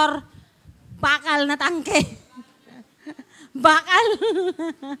 plastic or bakal na tangke. Bakal.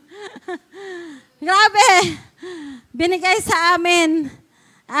 Grabe. Binigay sa amin.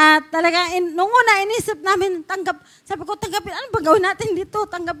 At talagang, nung una, inisip namin, sabi ko, tanggapin, ano ba gawin natin dito?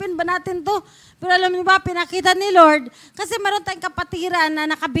 Tanggapin ba natin to? Pero alam niyo ba, pinakita ni Lord, kasi meron tayong kapatiran na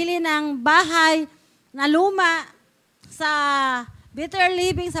nakabili ng bahay na luma sa Better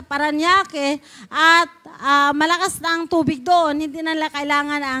Living sa Paranaque at malakas na ang tubig doon, hindi nila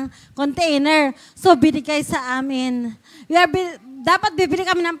kailangan ang container. So, binigay sa amin. Dapat bibili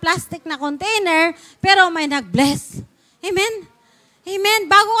kami ng plastic na container, pero may nag-bless. Amen? Amen.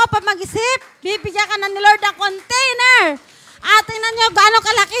 Bago ka pa mag-isip, bibigyan ka na ni Lord ng container. At tingnan nyo, gaano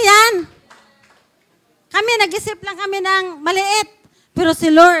kalaki yan. Kami, nag-isip lang kami ng maliit, pero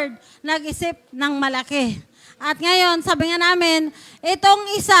si Lord nag-isip ng malaki. At ngayon, sabi nga namin,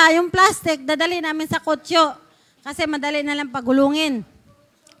 itong isa, yung plastic, dadali namin sa Kutyo. Kasi madali na lang pagulungin.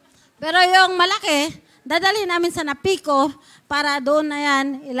 Pero yung malaki, dadali namin sa Napico para doon na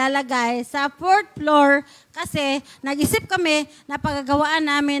yan ilalagay sa 4th floor. Kasi nag-isip kami na pagagawaan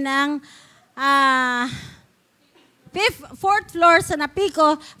namin ng 4th floor sa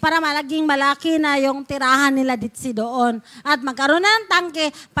Napico para malaging malaki na yung tirahan nila ditsi doon. At magkaroon na ng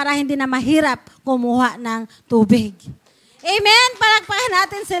tangke para hindi na mahirap kumuha ng tubig. Amen? Palakpakan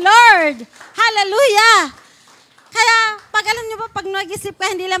natin si Lord. Hallelujah! Kaya, alam nyo ba, pag nag-isip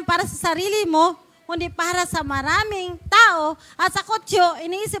ka, hindi lang para sa sarili mo, kundi para sa maraming tao. At sa Kutyo,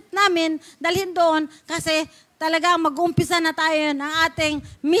 iniisip namin, dalhin doon kasi talagang mag-umpisa na tayo ng ating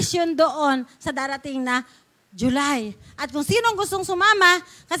mission doon sa darating na July. At kung sinong gustong sumama,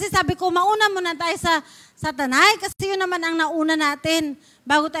 kasi sabi ko, mauna muna tayo sa Tanay, kasi yun naman ang nauna natin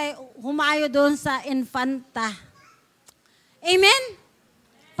bago tayo humayo doon sa Infanta. Amen?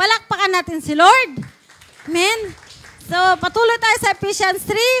 Palakpakan natin si Lord. Amen? So, patuloy tayo sa Ephesians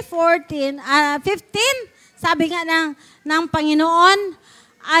 3:15. Sabi nga ng Panginoon,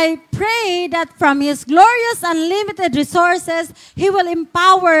 I pray that from His glorious unlimited resources, He will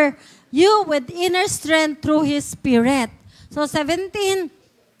empower you with inner strength through His Spirit. So 17,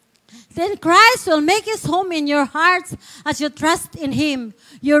 then Christ will make His home in your hearts as you trust in Him.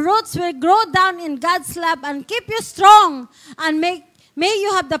 Your roots will grow down in God's love and keep you strong, and may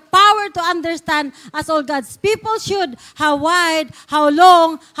you have the power to understand, as all God's people should, how wide, how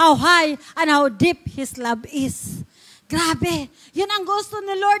long, how high, and how deep His love is. Grabe. Yun ang gusto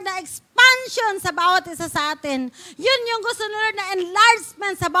ni Lord na expansion sa bawat isa sa atin. Yun yung gusto ni Lord na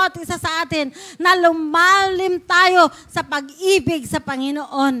enlargement sa bawat isa sa atin. Na lumalim tayo sa pag-ibig sa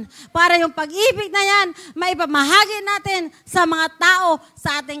Panginoon. Para yung pag-ibig na yan, maipamahagi natin sa mga tao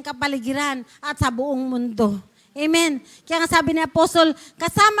sa ating kapaligiran at sa buong mundo. Amen. Kaya nga sabi ni Apostle,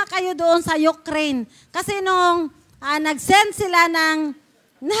 kasama kayo doon sa Ukraine. Kasi nung nag-send sila ng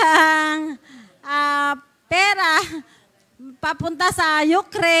pera, papunta sa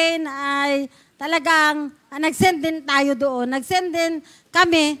Ukraine ay talagang nag-send din tayo doon. Nag-send din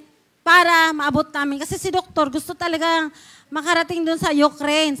kami para maabot namin. Kasi si Doktor gusto talagang makarating doon sa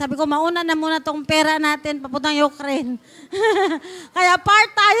Ukraine. Sabi ko, mauna na muna tong pera natin papuntang Ukraine. Kaya part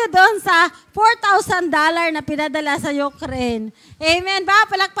tayo doon sa $4,000 na pinadala sa Ukraine. Amen ba?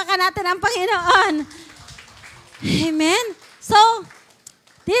 Palakpakan natin ang Panginoon. Amen? So,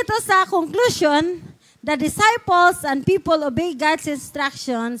 dito sa conclusion, the disciples and people obey God's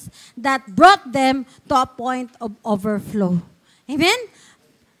instructions that brought them to a point of overflow. Amen?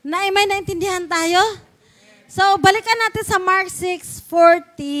 May naintindihan tayo? So, balikan natin sa Mark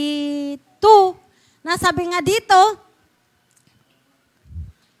 6:42. Nasabi nga dito,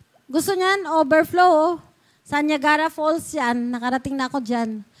 Gusto niyan, overflow. Sa Niagara Falls yan. Nakarating na ako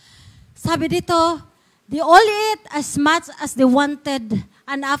dyan. Sabi dito, they all ate as much as they wanted.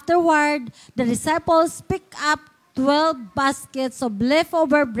 And afterward, the disciples picked up 12 baskets of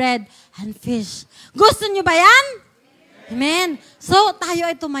leftover bread and fish. Gusto niyo ba yan? Amen. So, tayo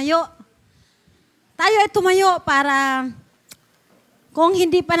ay tumayo. Tayo ay tumayo para kung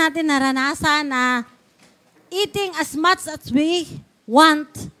hindi pa natin naranasan na eating as much as we want,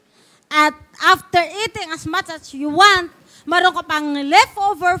 at after eating as much as you want, maroon ka pang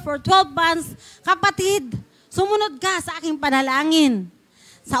leftover for 12 months, kapatid, sumunod ka sa aking panalangin.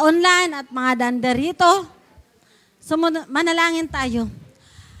 Sa online at mga dandarito, manalangin tayo.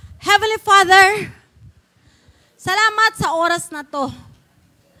 Heavenly Father, salamat sa oras na to.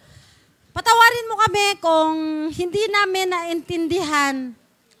 Patawarin mo kami kung hindi namin naintindihan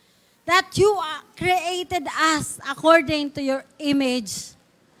that you created us according to your image.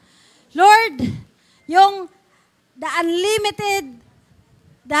 Lord, the unlimited,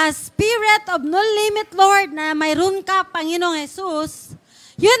 the spirit of no limit, Lord, na mayroon ka, Panginoong Jesus,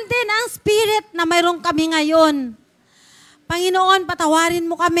 yun din ang spirit na mayroon kami ngayon. Panginoon, patawarin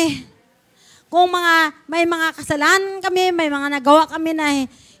mo kami. Kung may mga kasalanan kami, may mga nagawa kami na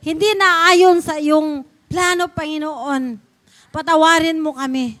hindi naayon sa iyong plano, Panginoon, patawarin mo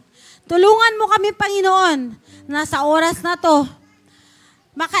kami. Tulungan mo kami, Panginoon, na sa oras na to,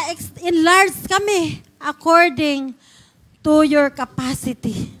 maka-enlarge kami according to your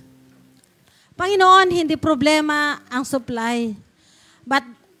capacity. Panginoon, hindi problema ang supply, but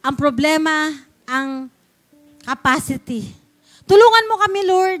ang problema ang capacity. Tulungan mo kami,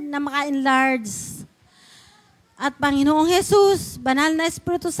 Lord, na maka-enlarge. At Panginoong Jesus, Banal na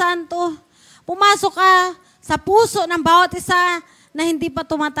Espiritu Santo, pumasok ka sa puso ng bawat isa na hindi pa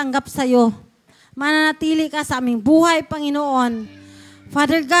tumatanggap sa iyo. Mananatili ka sa aming buhay, Panginoon.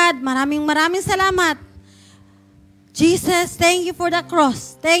 Father God, maraming salamat. Jesus, thank you for the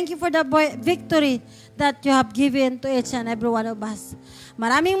cross. Thank you for the victory that you have given to each and every one of us.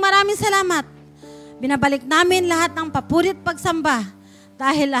 Maraming salamat. Binabalik namin lahat ng papurit pagsamba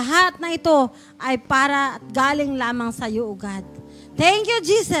dahil lahat na ito ay para at galing lamang sa iyo, O God. Thank you,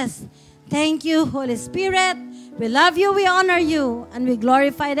 Jesus. Thank you, Holy Spirit. We love you, we honor you, and we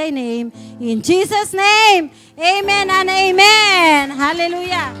glorify thy name. In Jesus' name, amen and amen.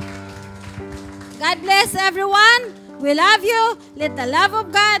 Hallelujah. God bless everyone. We love you. Let the love of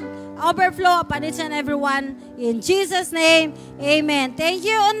God overflow upon each and everyone. In Jesus' name, amen. Thank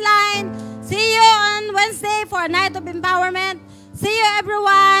you online. See you on Wednesday for a night of empowerment. See you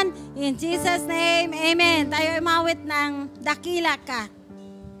everyone. In Jesus' name, amen. Tayo imawit ng Dakila Ka.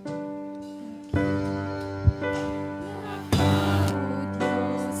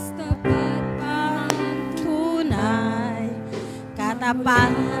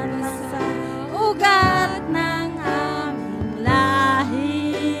 Katapat sa ugat ng aming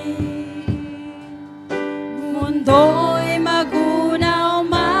lahi. Mundo'y magunaw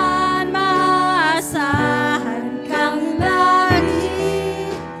man, maasahan kang lagi.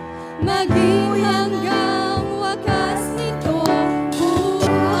 Maging hanggang wakas nito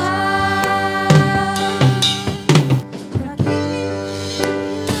buhay.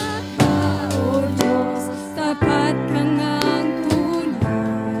 Dakila ka, O Diyos, tapat ka nga.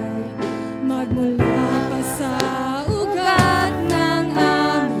 Magmula pa sa ugat ng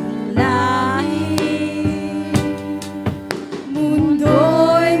aming lahi.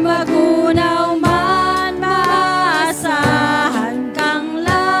 Mundo'y magunaw man, maasahan kang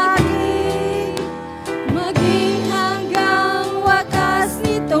lagi. Maging hanggang wakas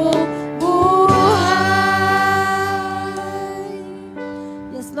nito buhay.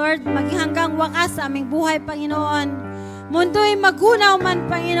 Yes, Lord, maging hanggang wakas sa aming buhay, Panginoon. Mundo'y magunaw man,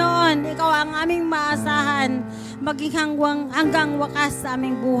 Panginoon, ikaw ang aming maasahan, maging hanggang wakas sa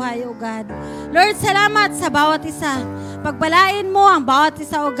aming buhay, O God. Lord, salamat sa bawat isa. Pagpalain mo ang bawat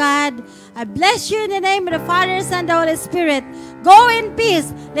isa, O God. I bless you in the name of the Father, Son, and the Holy Spirit. Go in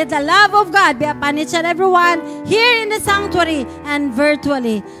peace. Let the love of God be upon each and everyone here in the sanctuary and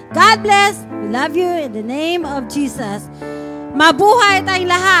virtually. God bless. We love you in the name of Jesus. Mabuhay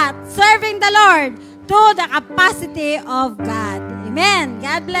tayong lahat, serving the Lord to the capacity of God. Amen.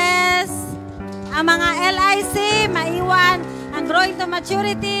 God bless. Ang mga LIC, maiwan ang Growing to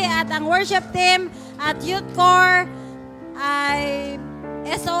Maturity at ang worship team at Youth Corps ay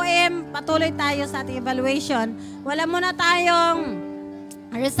SOM, patuloy tayo sa ating evaluation. Wala muna tayong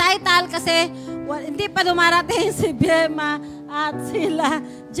recital kasi hindi pa dumarating si Bema at sila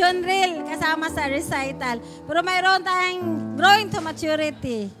John Real kasama sa recital. Pero mayroon tayong Growing to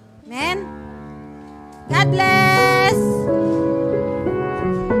Maturity. Amen? God bless!